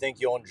I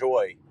think you'll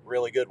enjoy.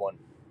 Really good one.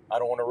 I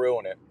don't want to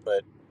ruin it,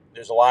 but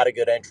there's a lot of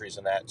good entries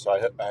in that, so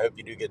I hope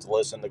you do get to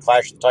listen. The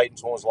Clash of the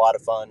Titans one was a lot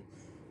of fun.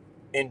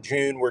 In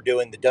June, we're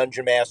doing The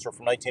Dungeon Master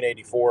from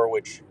 1984,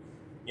 which,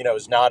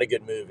 is not a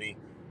good movie.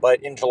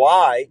 But in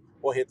July,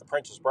 we'll hit The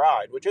Princess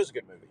Bride, which is a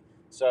good movie.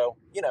 So,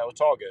 it's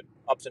all good.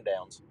 Ups and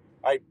downs.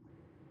 I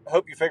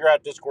hope you figure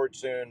out Discord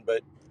soon,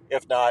 but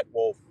if not,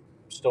 we'll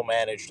still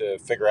manage to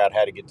figure out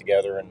how to get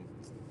together and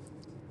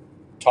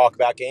talk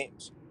about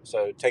games.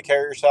 So take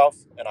care of yourself,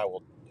 and I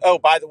will... Oh,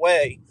 by the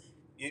way,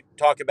 you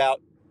talk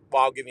about...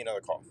 Well, I'll give you another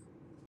call.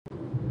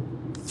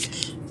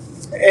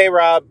 Hey,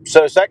 Rob.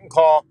 So second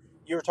call,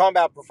 you were talking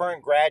about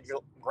preferring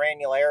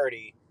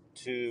granularity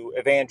to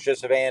advantage,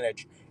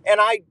 disadvantage. And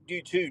I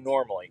do too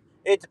normally.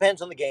 It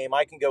depends on the game.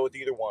 I can go with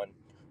either one.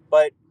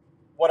 But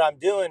what I'm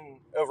doing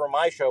over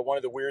my show, one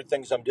of the weird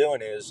things I'm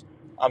doing is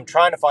I'm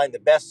trying to find the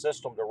best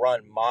system to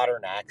run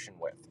modern action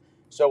with.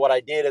 So what I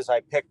did is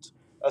I picked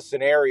a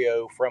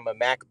scenario from a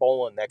Mac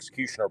Bolan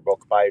Executioner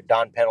book by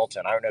Don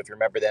Pendleton. I don't know if you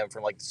remember them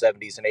from like the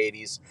 70s and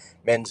 80s,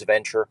 Men's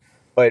Adventure.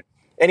 But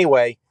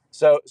anyway...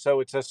 So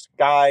it's this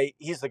guy.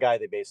 He's the guy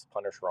they based the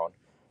Punisher on,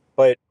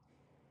 but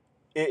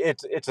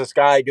it's this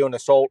guy doing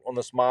assault on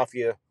this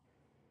mafia,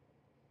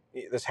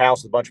 this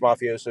house with a bunch of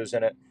mafiosos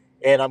in it,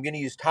 and I'm going to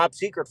use Top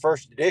Secret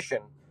First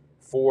Edition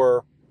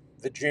for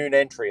the June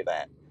entry of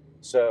that.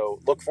 So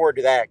look forward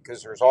to that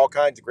because there's all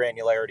kinds of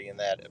granularity in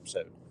that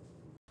episode.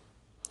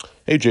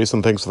 Hey,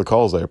 Jason, thanks for the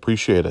calls. I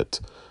appreciate it.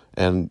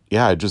 And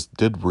yeah, I just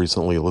did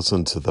recently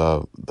listen to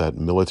that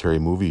military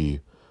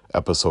movie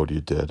episode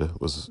you did.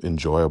 It was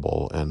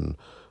enjoyable, and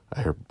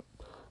I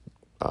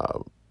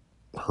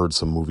heard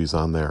some movies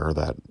on there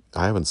that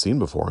I haven't seen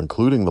before,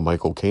 including the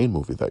Michael Caine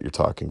movie that you're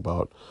talking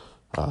about,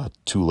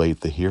 Too Late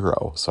the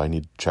Hero. So I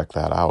need to check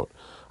that out.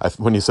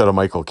 When you said a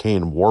Michael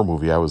Caine war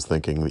movie, I was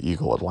thinking The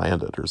Eagle Had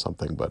Landed or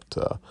something, but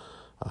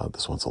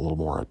this one's a little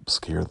more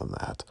obscure than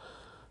that.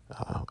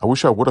 I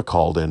wish I would have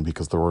called in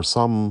because there were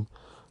some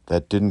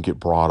that didn't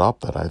get brought up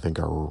that I think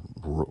are...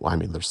 I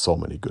mean, there's so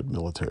many good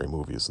military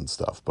movies and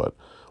stuff, but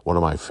one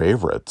of my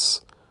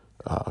favorites,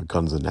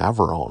 Guns of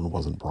Navarone,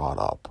 wasn't brought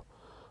up.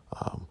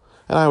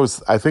 And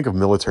I think of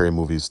military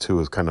movies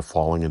too as kind of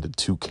falling into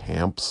two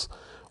camps.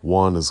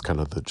 One is kind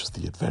of just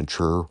the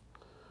adventure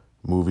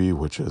movie,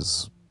 which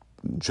is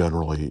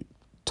generally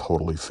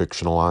totally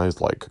fictionalized,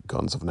 like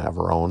Guns of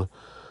Navarone.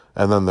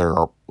 And then there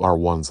are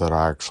ones that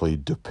are actually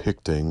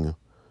depicting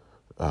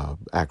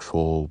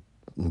actual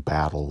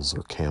battles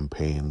or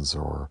campaigns,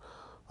 or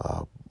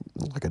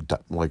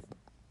like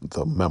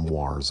the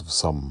memoirs of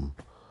some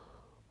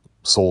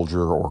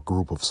soldier or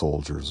group of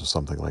soldiers, or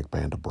something like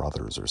Band of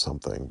Brothers or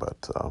something.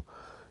 But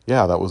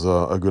yeah, that was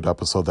a good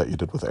episode that you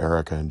did with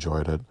Eric. I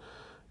enjoyed it.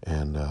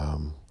 And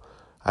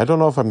I don't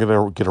know if I'm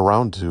going to get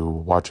around to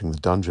watching The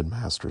Dungeon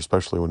Master,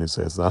 especially when you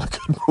say it's not a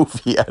good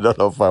movie. I don't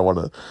know if I want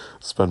to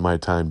spend my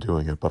time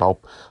doing it, but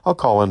I'll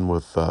call in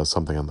with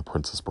something on The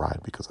Princess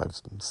Bride because I've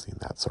seen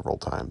that several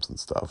times and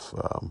stuff.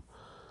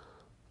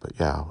 But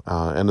yeah,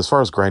 and as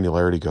far as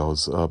granularity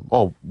goes,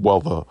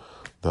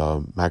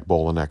 the Mac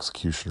Bolan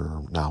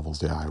Executioner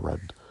novels, yeah, I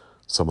read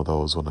some of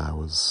those when I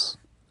was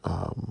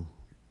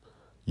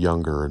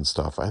younger and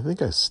stuff. I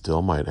think I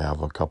still might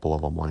have a couple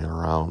of them laying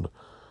around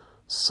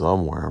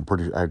somewhere.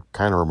 I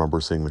kind of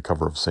remember seeing the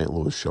cover of St.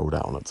 Louis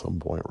Showdown at some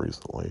point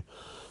recently.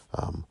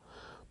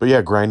 But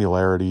yeah,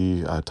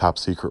 granularity, Top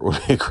Secret would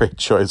be a great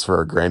choice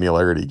for a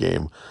granularity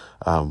game.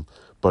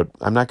 But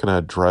I'm not going to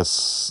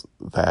address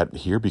that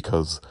here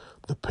because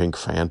the Pink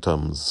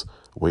Phantom's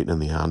waiting in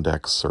the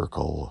on-deck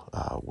circle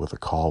with a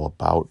call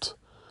about,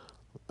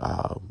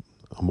 a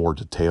more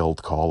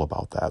detailed call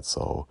about that.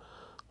 So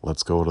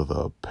let's go to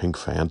the Pink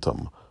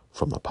Phantom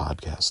from the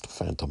podcast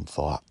Phantom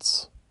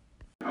Thoughts.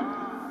 The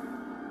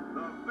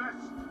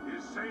best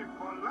is saved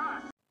for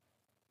last.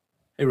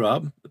 Hey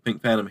Rob, the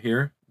Pink Phantom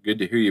here. Good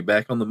to hear you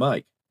back on the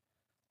mic.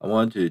 I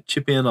wanted to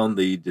chip in on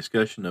the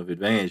discussion of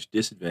advantage,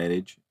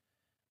 disadvantage,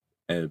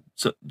 and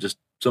just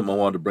something I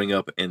wanted to bring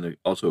up, and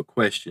also a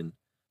question.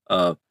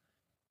 The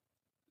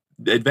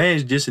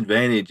advantage,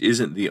 disadvantage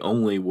isn't the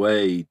only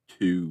way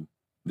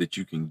that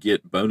you can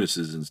get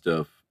bonuses and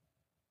stuff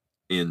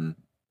in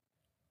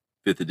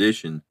 5th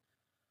edition.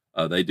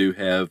 They do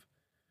have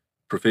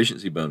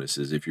proficiency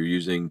bonuses if you're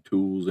using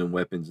tools and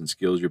weapons and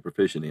skills you're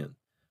proficient in.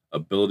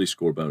 Ability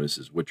score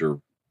bonuses, which are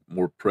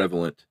more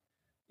prevalent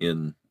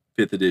in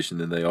fifth edition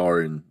than they are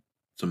in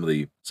some of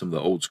the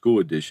old school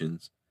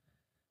editions.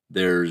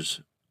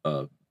 There's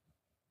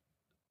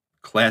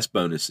class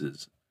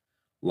bonuses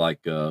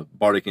like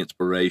Bardic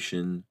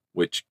Inspiration,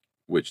 which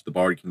the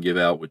Bard can give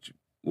out, which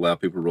allow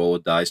people to roll a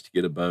dice to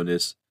get a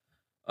bonus.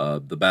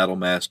 The Battle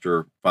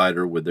Master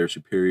Fighter with their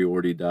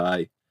superiority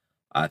die.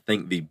 I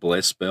think the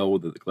Bless spell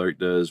that the cleric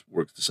does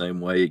works the same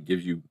way. It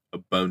gives you a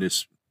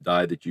bonus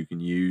die that you can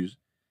use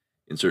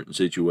in certain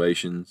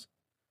situations.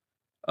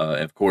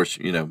 And of course,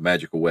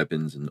 magical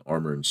weapons and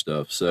armor and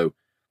stuff. So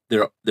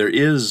there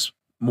is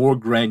more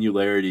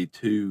granularity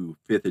to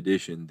 5th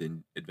edition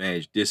than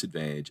advantage,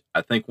 disadvantage.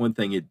 I think one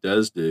thing it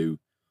does do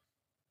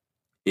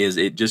is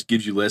it just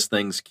gives you less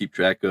things to keep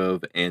track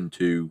of and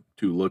to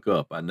look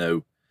up. I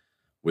know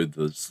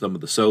with some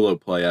of the solo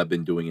play I've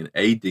been doing in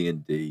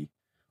AD&D,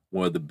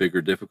 one of the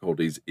bigger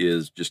difficulties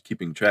is just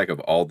keeping track of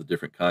all the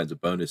different kinds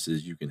of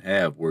bonuses you can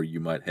have, where you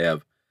might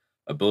have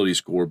ability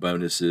score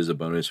bonuses, a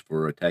bonus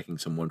for attacking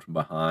someone from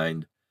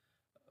behind,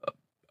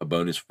 a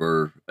bonus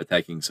for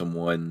attacking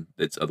someone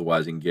that's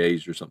otherwise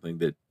engaged or something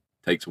that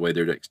takes away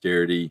their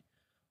dexterity,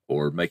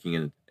 or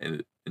making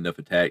enough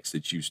attacks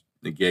that you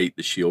negate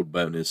the shield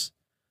bonus.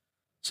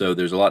 So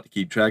there's a lot to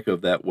keep track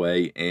of that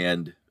way,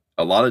 and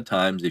a lot of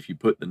times if you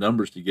put the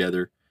numbers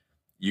together,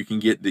 you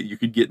could get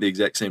the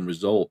exact same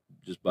result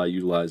just by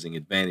utilizing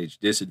advantage,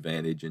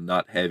 disadvantage, and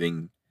not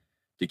having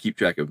to keep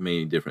track of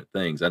many different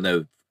things. I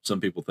know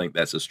some people think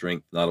that's a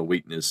strength, not a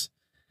weakness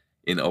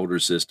in older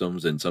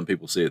systems, and some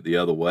people see it the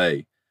other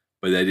way.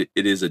 But that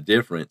it is a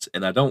difference,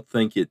 and I don't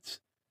think it's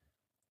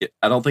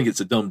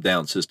a dumbed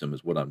down system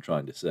is what I'm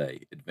trying to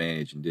say,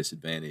 advantage and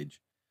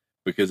disadvantage,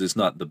 because it's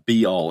not the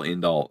be all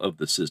end all of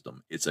the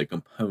system. It's a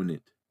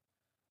component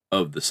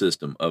of the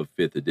system of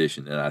 5th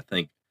edition, and I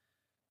think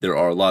there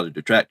are a lot of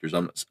detractors.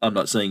 I'm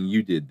not saying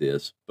you did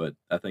this, but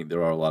I think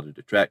there are a lot of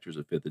detractors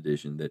of 5th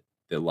edition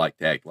that like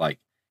to act like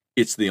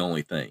it's the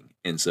only thing,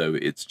 and so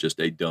it's just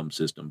a dumb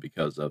system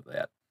because of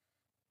that.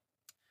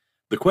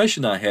 The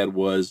question I had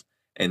was,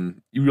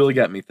 and you really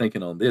got me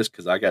thinking on this,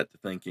 because I got to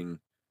thinking,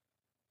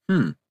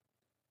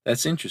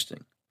 that's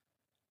interesting.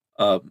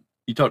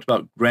 You talked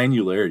about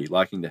granularity,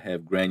 liking to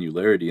have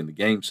granularity in the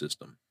game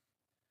system.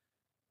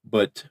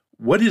 But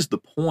what is the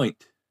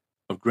point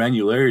of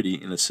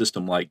granularity in a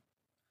system like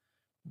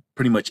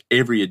pretty much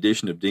every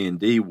edition of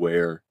D&D,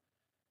 where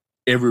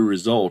every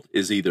result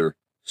is either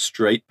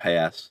straight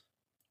pass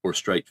or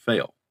straight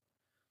fail?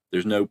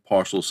 There's no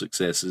partial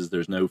successes.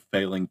 There's no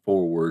failing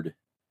forward.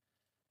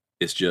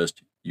 It's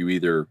just you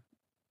either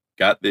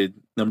got the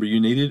number you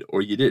needed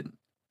or you didn't.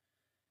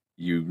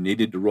 You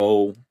needed to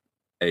roll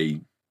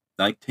a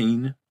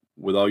 19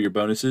 with all your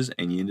bonuses,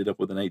 and you ended up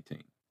with an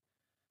 18.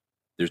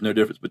 There's no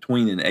difference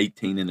between an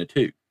 18 and a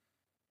 2.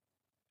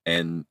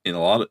 And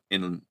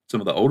in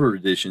some of the older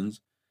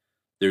editions,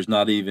 there's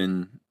not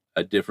even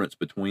a difference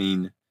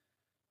between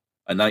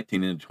a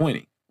 19 and a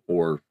 20,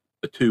 or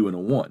a 2 and a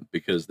 1,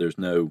 because there's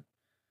no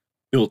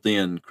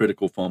built-in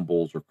critical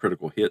fumbles or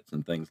critical hits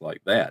and things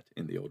like that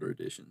in the older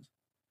editions.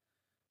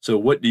 So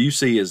what do you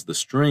see as the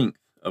strength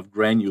of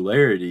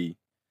granularity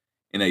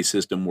in a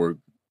system where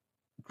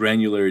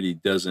granularity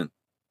doesn't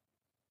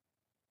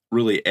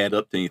really add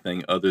up to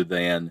anything other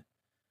than,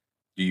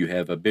 do you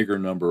have a bigger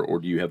number or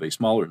do you have a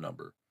smaller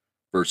number,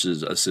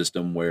 versus a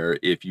system where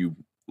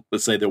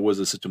let's say there was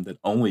a system that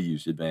only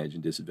used advantage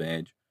and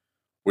disadvantage,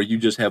 where you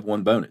just have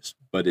one bonus,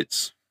 but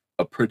it's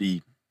a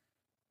pretty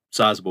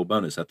sizable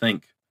bonus. I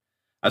think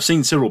I've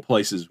seen several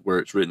places where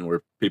it's written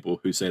where people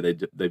who say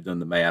they've done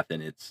the math,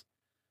 and it's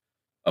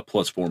a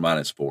 +4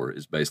 -4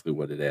 is basically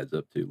what it adds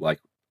up to. Like,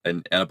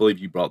 and I believe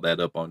you brought that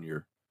up on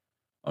your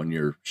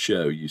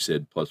show. You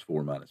said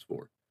 +4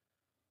 -4.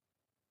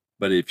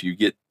 But if you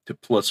get to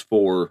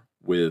 +4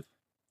 with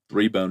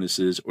 3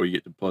 bonuses, or you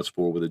get to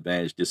 +4 with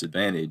advantage,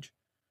 disadvantage,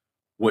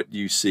 what do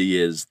you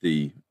see as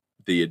the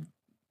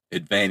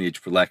advantage,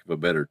 for lack of a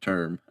better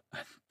term?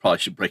 I probably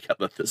should break out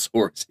the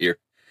thesaurus here,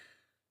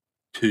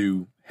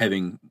 to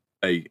having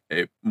a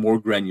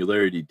more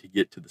granularity to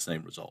get to the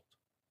same result.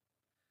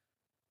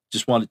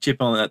 Just want to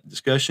chip on that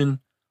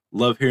discussion.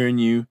 Love hearing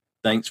you.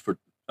 Thanks for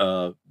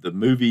the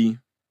movie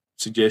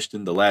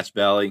suggestion, The Last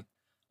Valley.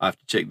 I have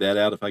to check that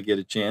out if I get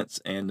a chance,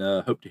 and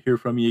hope to hear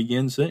from you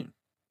again soon.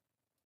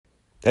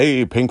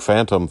 Hey, Pink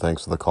Phantom,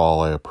 thanks for the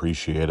call. I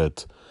appreciate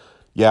it.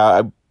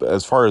 Yeah,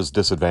 as far as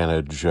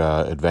disadvantage,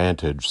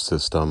 advantage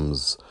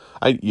systems,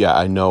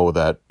 I know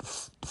that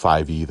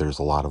 5e, there's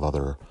a lot of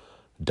other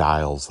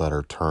dials that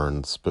are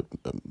turned, but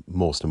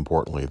most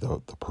importantly, the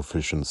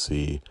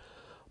proficiency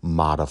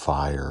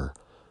modifier.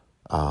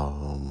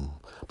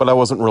 But I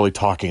wasn't really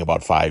talking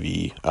about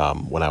 5e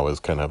when I was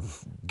kind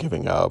of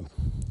giving a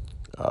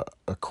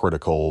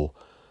critical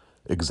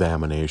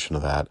examination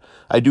of that.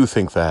 I do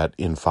think that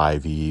in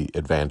 5e,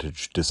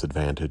 advantage,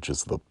 disadvantage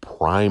is the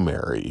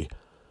primary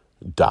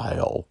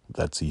dial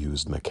that's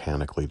used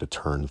mechanically to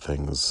turn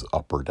things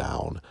up or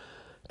down.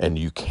 And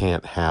you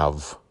can't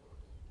have,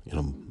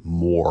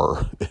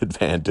 more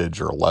advantage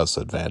or less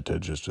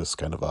advantage. It's just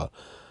kind of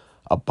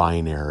a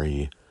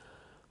binary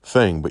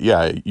thing. But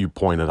yeah, you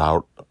pointed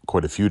out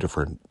quite a few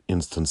different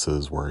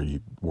instances where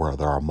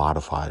there are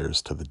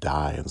modifiers to the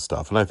die and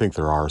stuff. And I think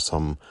there are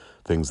some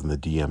things in the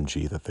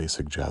DMG that they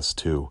suggest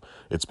too.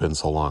 It's been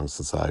so long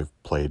since I've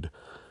played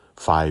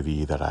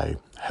 5e that I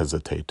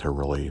hesitate to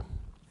really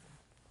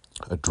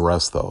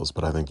address those,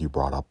 but I think you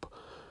brought up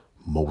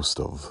most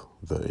of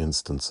the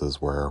instances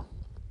or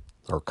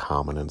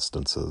common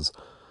instances.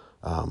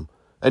 And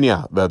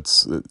yeah,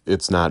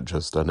 it's not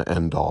just an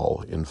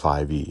end-all in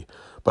 5e,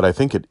 but I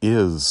think it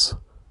is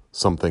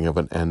something of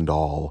an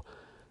end-all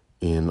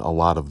in a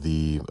lot of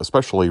the,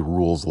 especially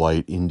rules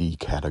light indie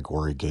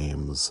category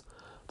games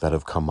that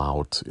have come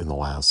out in the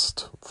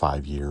last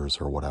 5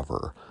 years or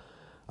whatever.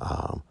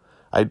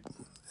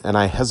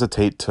 I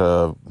hesitate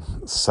to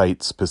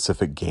cite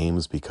specific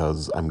games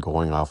because I'm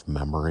going off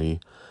memory,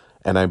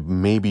 and I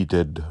maybe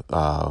did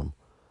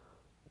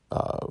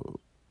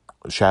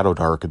Shadow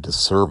Dark a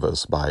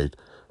disservice by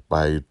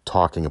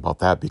talking about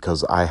that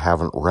because I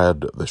haven't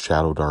read the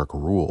Shadow Dark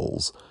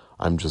rules.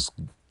 I'm just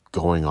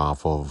going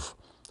off of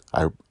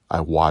I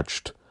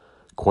watched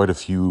quite a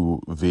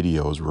few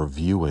videos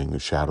reviewing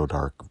Shadow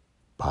Dark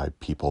by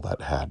people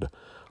that had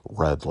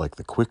read like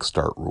the quick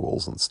start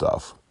rules and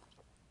stuff.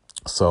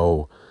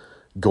 So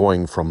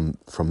going from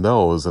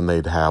those, and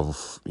they'd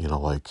have,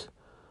 like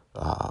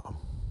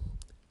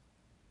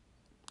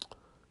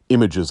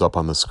images up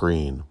on the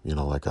screen,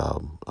 like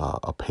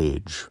a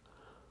page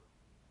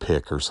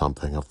pick or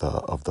something of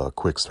the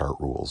quick start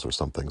rules or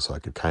something, so I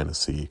could kind of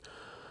see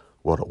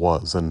what it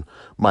was. And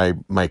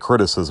my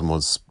criticism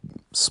was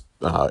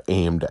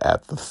aimed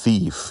at the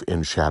thief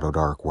in Shadow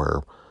Dark,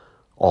 where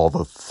all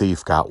the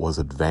thief got was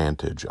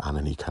advantage on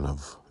any kind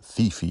of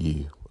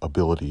thiefy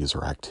abilities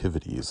or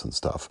activities and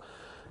stuff.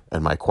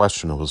 And my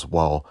question was,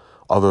 well,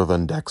 other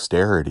than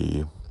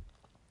dexterity,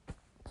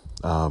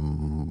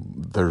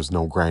 there's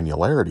no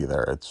granularity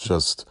there. It's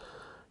just,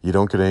 you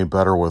don't get any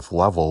better with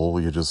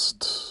level. You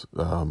just,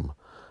 and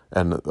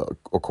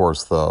of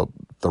course the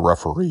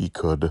referee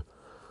could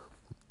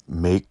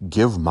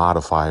give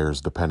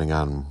modifiers depending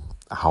on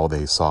how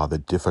they saw the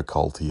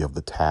difficulty of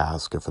the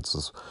task. If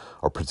it's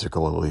a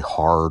particularly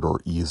hard or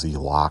easy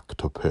lock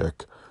to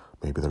pick,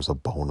 maybe there's a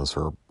bonus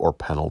or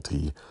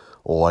penalty.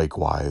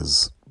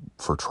 Likewise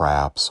for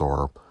traps,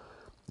 or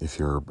if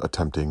you're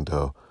attempting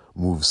to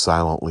move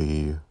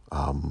silently,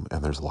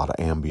 and there's a lot of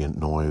ambient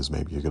noise,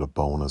 maybe you get a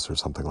bonus or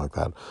something like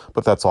that.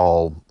 But that's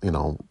all,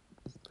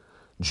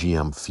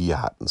 GM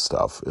fiat and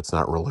stuff. It's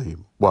not really,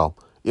 well,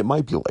 it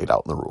might be laid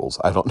out in the rules.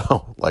 I don't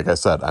know. Like I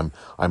said,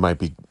 I might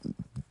be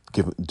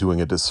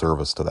doing a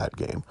disservice to that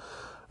game.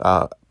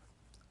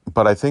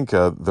 But I think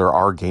there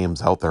are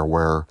games out there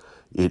where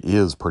it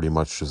is pretty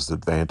much just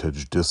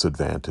advantage,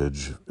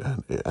 disadvantage,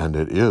 and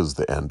it is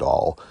the end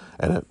all.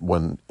 And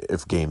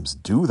if games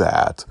do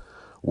that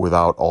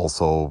without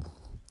also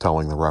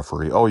telling the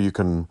referee, oh, you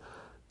can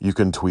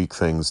tweak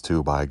things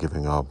too by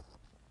giving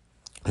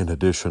in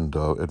addition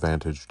to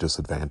advantage,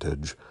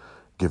 disadvantage,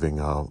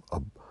 giving a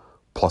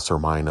plus or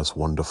minus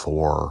 1 to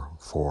 4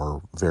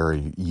 for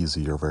very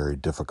easy or very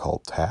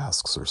difficult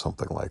tasks or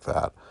something like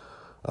that,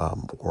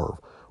 or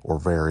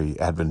very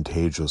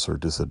advantageous or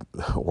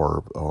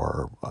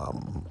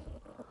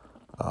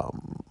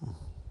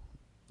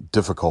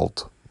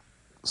difficult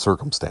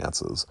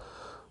circumstances.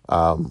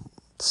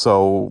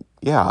 So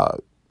yeah,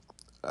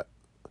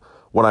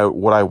 what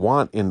I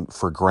want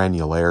for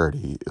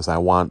granularity is I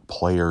want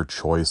player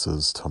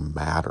choices to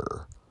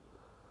matter.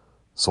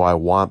 So I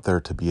want there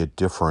to be a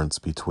difference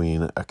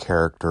between a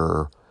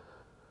character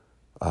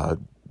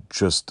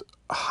just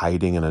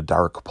hiding in a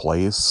dark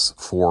place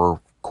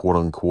for quote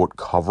unquote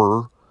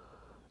cover,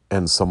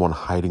 and someone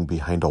hiding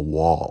behind a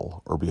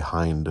wall or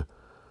behind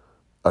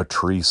a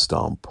tree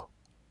stump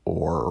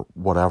or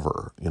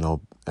whatever,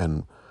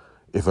 and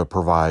if it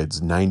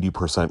provides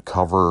 90%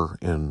 cover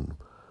in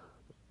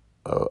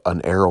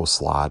an arrow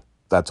slot,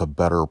 that's a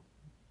better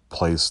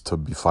place to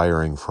be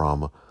firing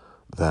from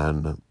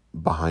than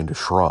behind a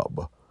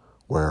shrub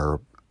where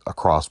a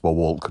crossbow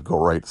bolt could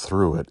go right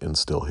through it and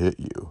still hit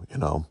you.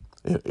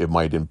 It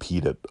might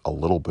impede it a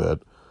little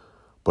bit,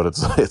 but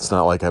it's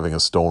not like having a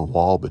stone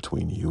wall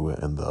between you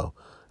and the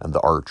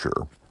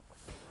archer.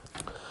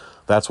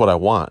 That's what I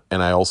want.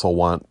 And I also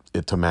want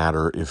it to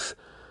matter if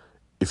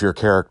your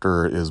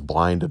character is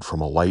blinded from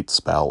a light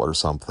spell or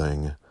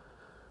something,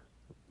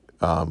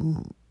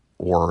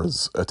 or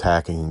is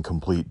attacking in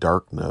complete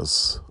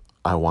darkness,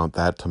 I want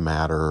that to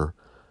matter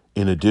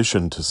in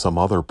addition to some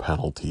other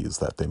penalties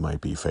that they might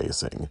be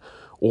facing,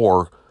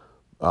 or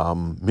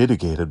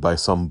mitigated by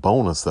some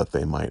bonus that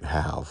they might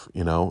have.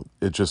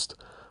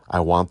 I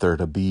want there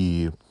to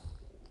be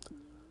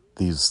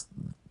this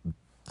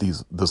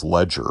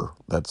ledger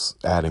that's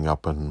adding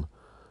up and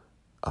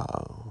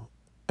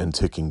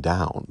ticking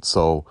down.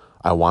 So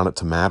I want it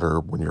to matter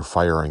when you're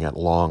firing at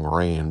long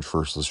range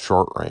versus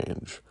short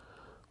range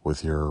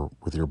with your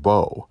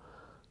bow.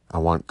 I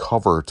want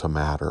cover to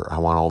matter. I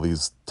want all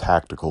these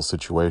tactical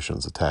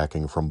situations,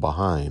 attacking from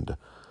behind.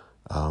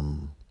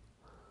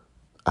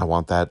 I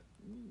want that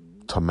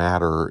to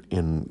matter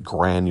in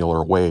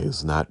granular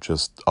ways, not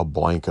just a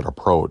blanket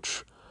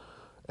approach.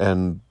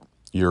 And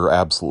you're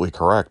absolutely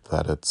correct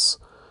that it's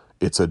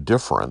a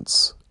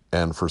difference.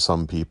 And for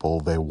some people,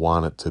 they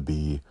want it to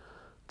be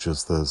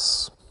just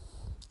this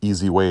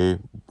easy way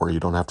where you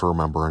don't have to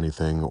remember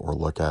anything or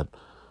look at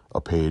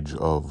a page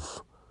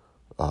of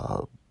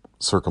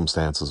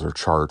circumstances or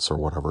charts or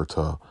whatever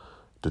to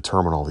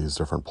determine all these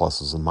different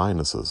pluses and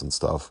minuses and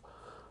stuff.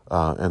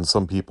 And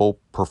some people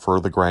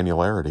prefer the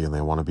granularity, and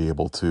they want to be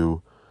able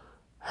to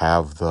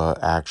have the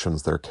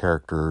actions their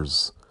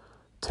characters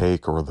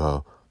take, or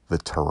the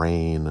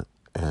terrain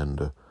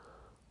and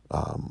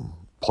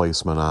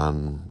placement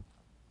on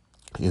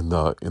in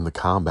the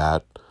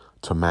combat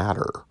to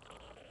matter.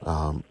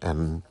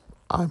 And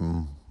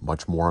I'm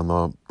much more in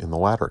the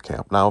latter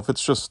camp. Now, if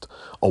it's just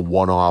a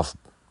one-off,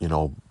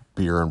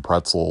 beer and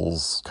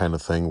pretzels kind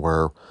of thing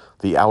where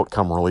the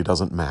outcome really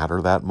doesn't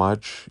matter that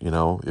much,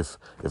 if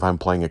I'm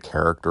playing a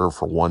character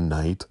for one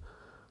night,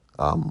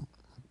 I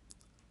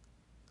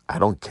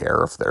don't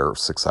care if they're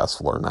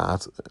successful or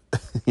not,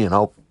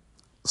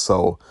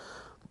 So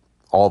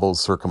all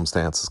those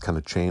circumstances kind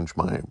of change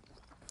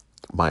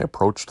my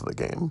approach to the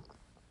game.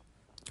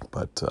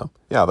 But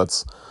yeah,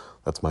 that's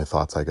my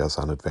thoughts, I guess,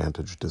 on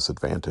advantage,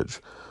 disadvantage.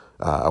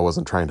 I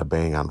wasn't trying to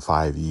bang on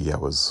 5e. I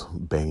was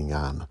banging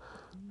on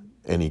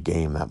any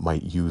game that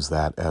might use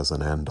that as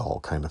an end-all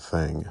kind of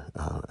thing.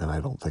 And I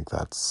don't think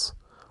that's...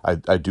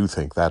 I do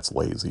think that's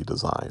lazy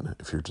design,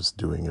 if you're just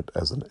doing it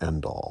as an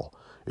end-all.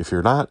 If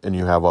you're not, and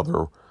you have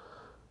other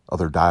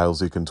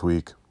dials you can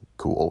tweak,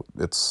 cool.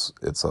 It's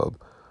a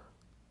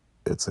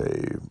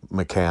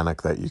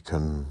mechanic that you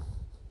can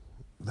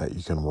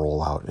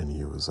roll out and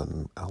use,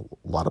 and a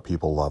lot of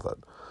people love it.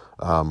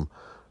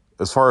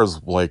 As far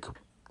as like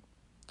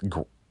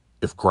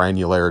if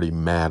granularity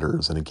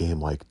matters in a game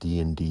like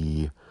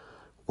D&D,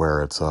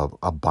 where it's a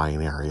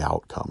binary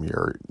outcome,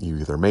 you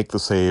either make the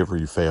save or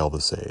you fail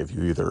the save.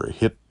 You either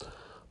hit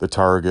the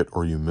target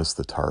or you miss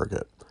the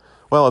target.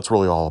 Well, it's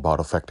really all about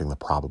affecting the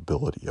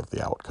probability of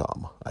the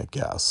outcome, I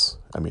guess.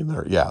 I mean,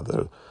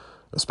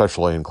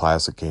 especially in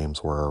classic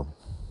games where,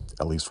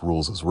 at least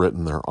rules as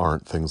written, there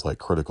aren't things like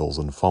criticals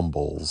and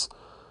fumbles.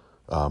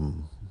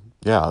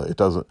 It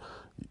doesn't.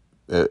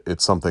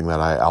 It's something that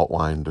I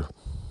outlined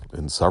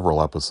in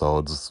several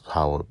episodes,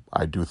 how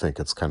I do think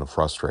it's kind of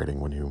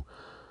frustrating when you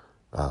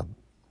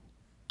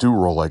do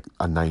roll like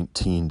a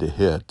 19 to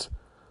hit,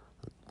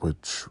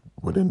 which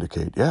would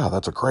indicate, yeah,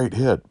 that's a great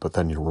hit, but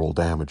then you roll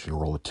damage, you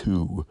roll a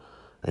 2,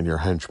 and your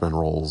henchman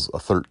rolls a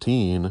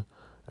 13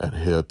 and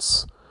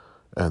hits,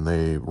 and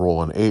they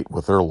roll an 8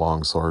 with their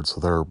longsword, so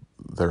their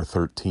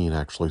 13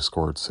 actually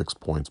scored 6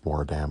 points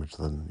more damage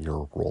than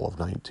your roll of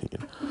 19.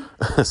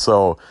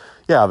 So,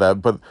 yeah,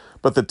 but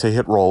the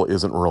to-hit roll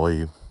isn't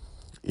really,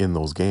 in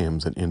those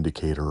games, an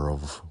indicator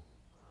of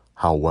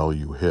how well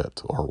you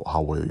hit or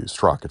how well you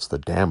struck. It's the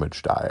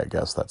damage die, I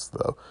guess. That's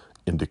the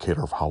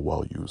indicator of how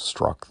well you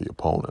struck the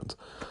opponent.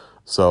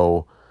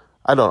 So,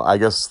 I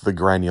guess the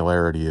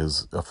granularity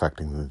is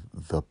affecting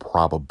the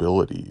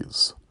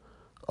probabilities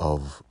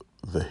of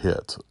the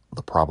hit,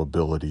 the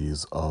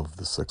probabilities of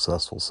the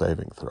successful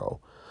saving throw.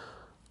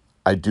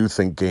 I do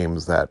think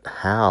games that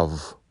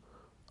have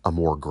a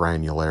more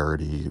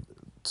granularity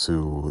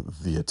to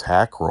the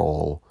attack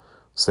roll,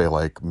 say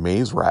like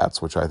Maze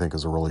Rats, which I think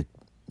is a really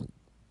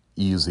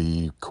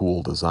easy,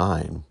 cool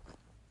design,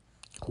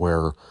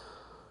 where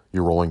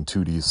you're rolling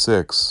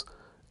 2d6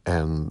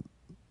 and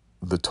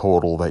the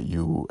total that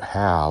you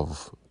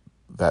have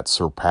that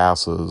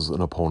surpasses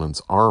an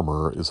opponent's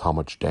armor is how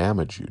much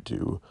damage you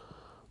do.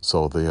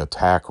 So the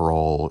attack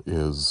roll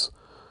is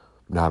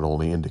not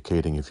only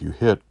indicating if you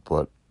hit,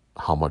 but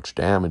how much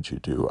damage you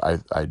do. I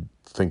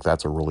think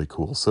that's a really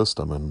cool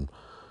system, and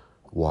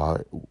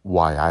why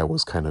I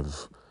was kind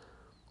of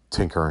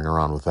tinkering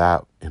around with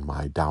that in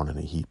my down in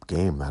a heap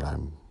game that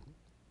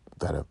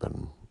I've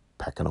been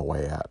pecking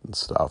away at and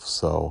stuff.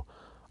 So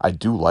I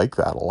do like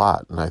that a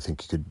lot, and I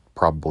think you could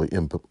probably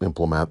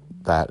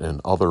implement that in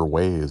other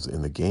ways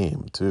in the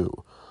game too.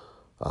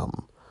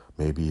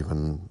 Maybe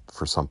even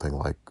for something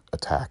like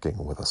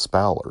attacking with a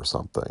spell or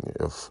something,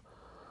 if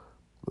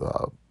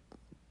the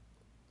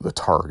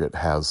target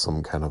has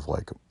some kind of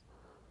like,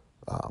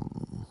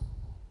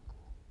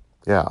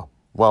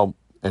 well,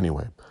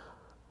 anyway,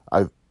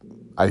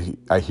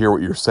 I hear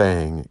what you're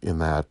saying in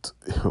that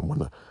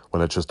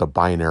when it's just a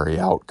binary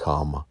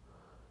outcome,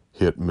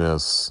 hit,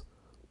 miss,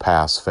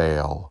 pass,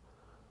 fail,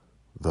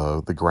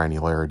 the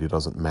granularity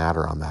doesn't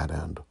matter on that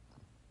end.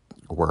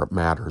 Where it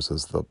matters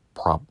is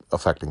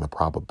affecting the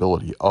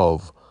probability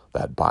of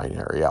that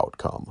binary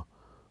outcome.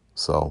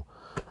 So,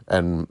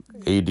 and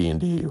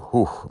AD&D,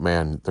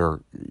 man,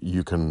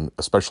 you can,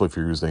 especially if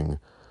you're using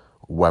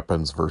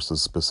weapons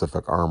versus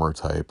specific armor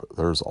type,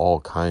 there's all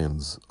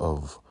kinds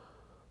of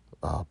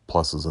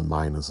pluses and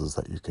minuses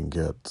that you can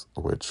get,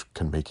 which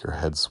can make your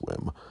head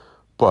swim.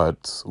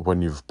 But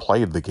when you've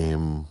played the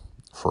game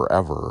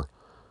forever,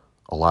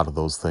 a lot of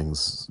those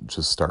things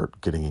just start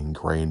getting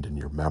ingrained in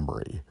your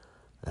memory.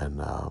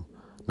 And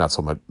not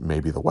so much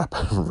maybe the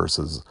weapon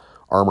versus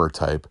armor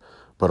type,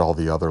 but all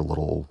the other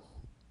little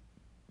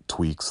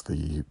tweaks,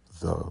 the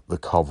the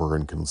cover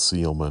and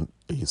concealment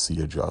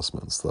AC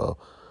adjustments, the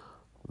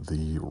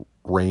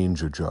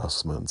range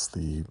adjustments,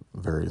 the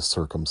various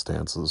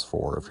circumstances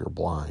for if you're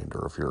blind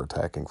or if you're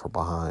attacking from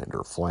behind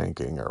or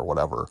flanking or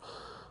whatever.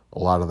 A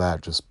lot of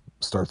that just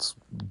starts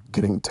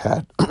getting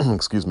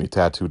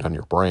tattooed on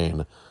your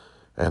brain,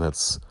 and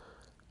it's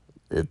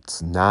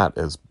not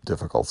as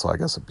difficult. So I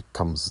guess it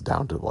comes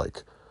down to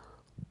like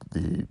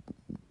the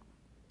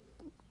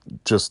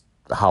just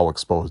how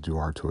exposed you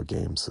are to a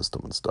game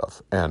system and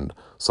stuff. And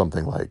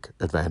something like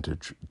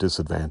advantage,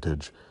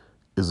 disadvantage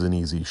is an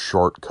easy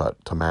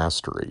shortcut to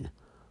mastery.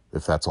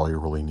 If that's all you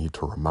really need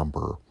to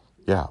remember,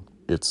 yeah,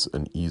 it's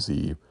an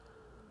easy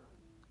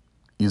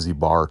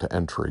bar to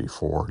entry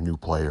for new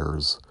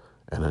players,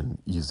 and an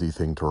easy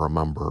thing to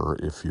remember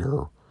if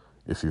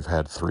you've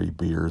had 3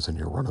 beers and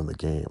you're running the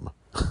game.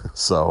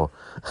 So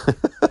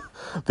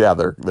yeah,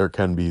 there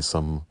can be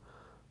some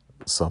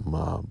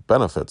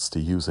benefits to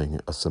using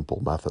a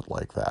simple method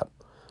like that.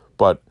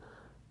 But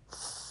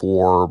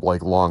for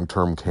like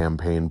long-term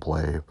campaign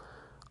play,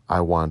 I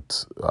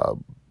want,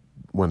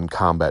 when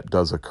combat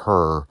does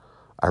occur,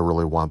 I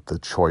really want the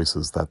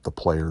choices that the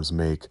players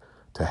make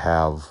to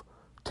have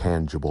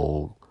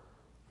tangible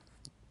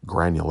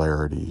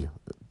granularity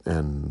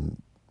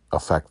and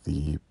affect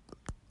the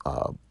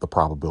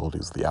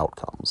probabilities of the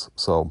outcomes.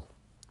 So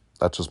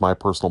that's just my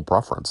personal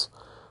preference.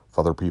 If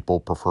other people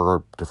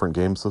prefer different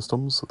game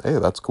systems, hey,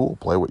 that's cool.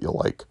 Play what you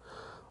like.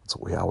 That's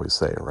what we always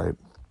say, right?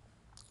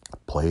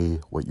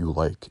 Play what you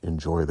like.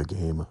 Enjoy the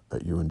game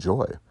that you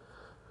enjoy.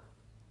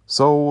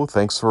 So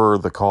thanks for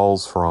the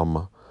calls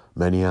from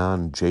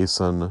Menion,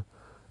 Jason,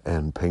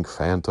 and Pink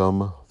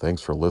Phantom.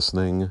 Thanks for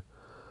listening.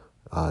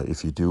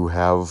 If you do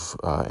have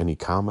any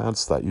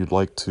comments that you'd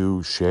like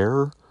to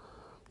share,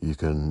 you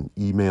can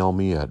email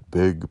me at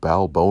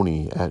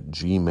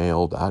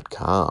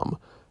bigbalboni@gmail.com,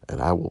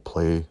 and I will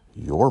play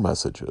your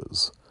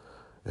messages.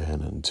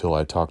 And until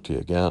I talk to you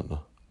again,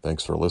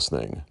 thanks for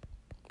listening,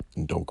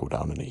 and don't go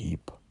down in a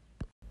heap.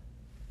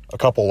 A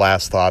couple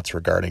last thoughts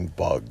regarding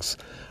bugs.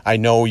 I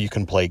know you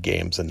can play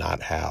games and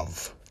not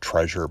have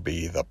treasure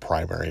be the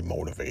primary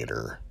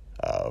motivator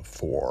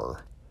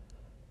for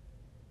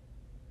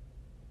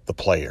the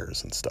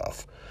players and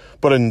stuff.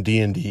 But in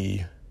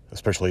D&D,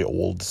 especially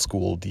old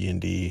school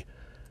D&D,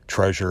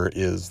 treasure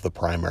is the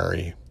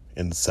primary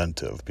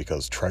incentive,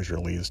 because treasure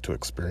leads to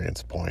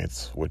experience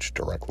points, which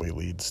directly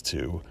leads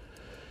to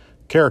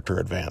character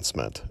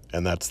advancement.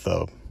 And that's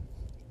the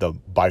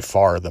by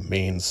far the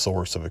main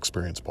source of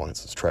experience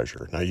points is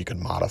treasure. Now you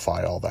can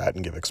modify all that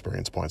and give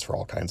experience points for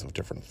all kinds of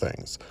different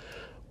things.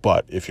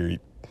 But if you're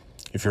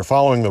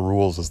following the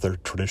rules as they're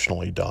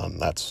traditionally done,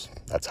 that's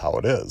how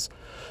it is.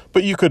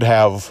 But you could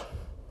have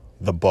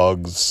the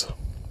bugs,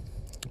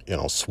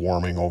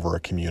 swarming over a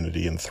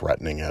community and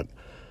threatening it,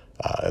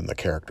 and the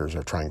characters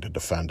are trying to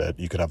defend it.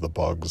 You could have the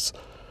bugs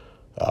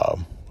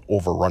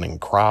overrunning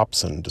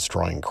crops and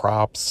destroying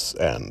crops,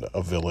 and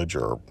a village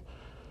or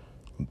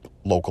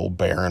local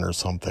baron or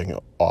something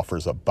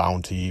offers a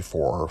bounty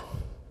for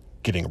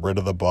getting rid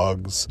of the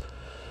bugs.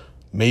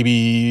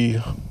 Maybe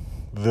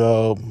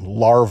the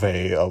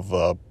larvae of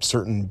a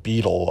certain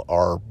beetle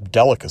are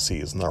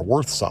delicacies and they're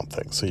worth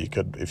something. So you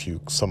could, if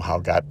you somehow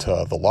got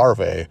to the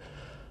larvae,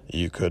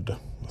 you could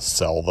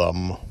sell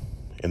them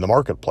in the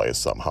marketplace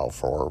somehow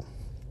for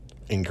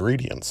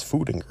ingredients,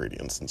 food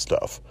ingredients and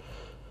stuff.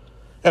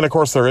 And of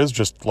course there is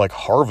just like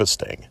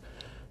harvesting,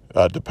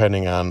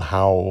 depending on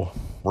how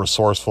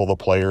resourceful the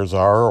players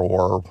are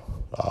or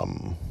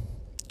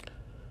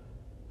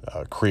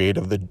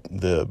creative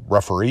the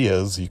referee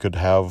is. You could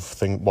have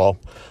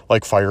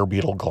like fire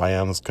beetle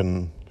glands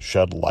can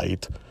shed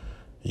light.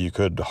 You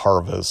could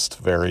harvest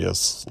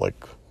various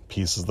like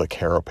pieces of the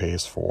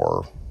carapace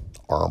for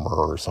armor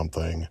or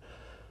something.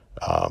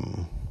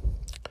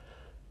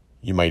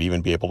 You might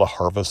even be able to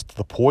harvest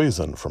the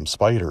poison from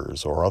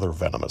spiders or other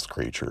venomous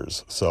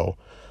creatures. So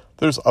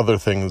there's other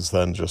things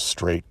than just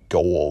straight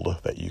gold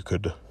that you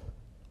could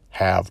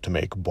have to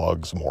make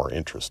bugs more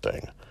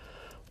interesting.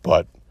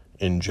 But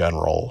in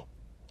general,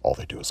 all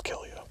they do is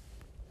kill you.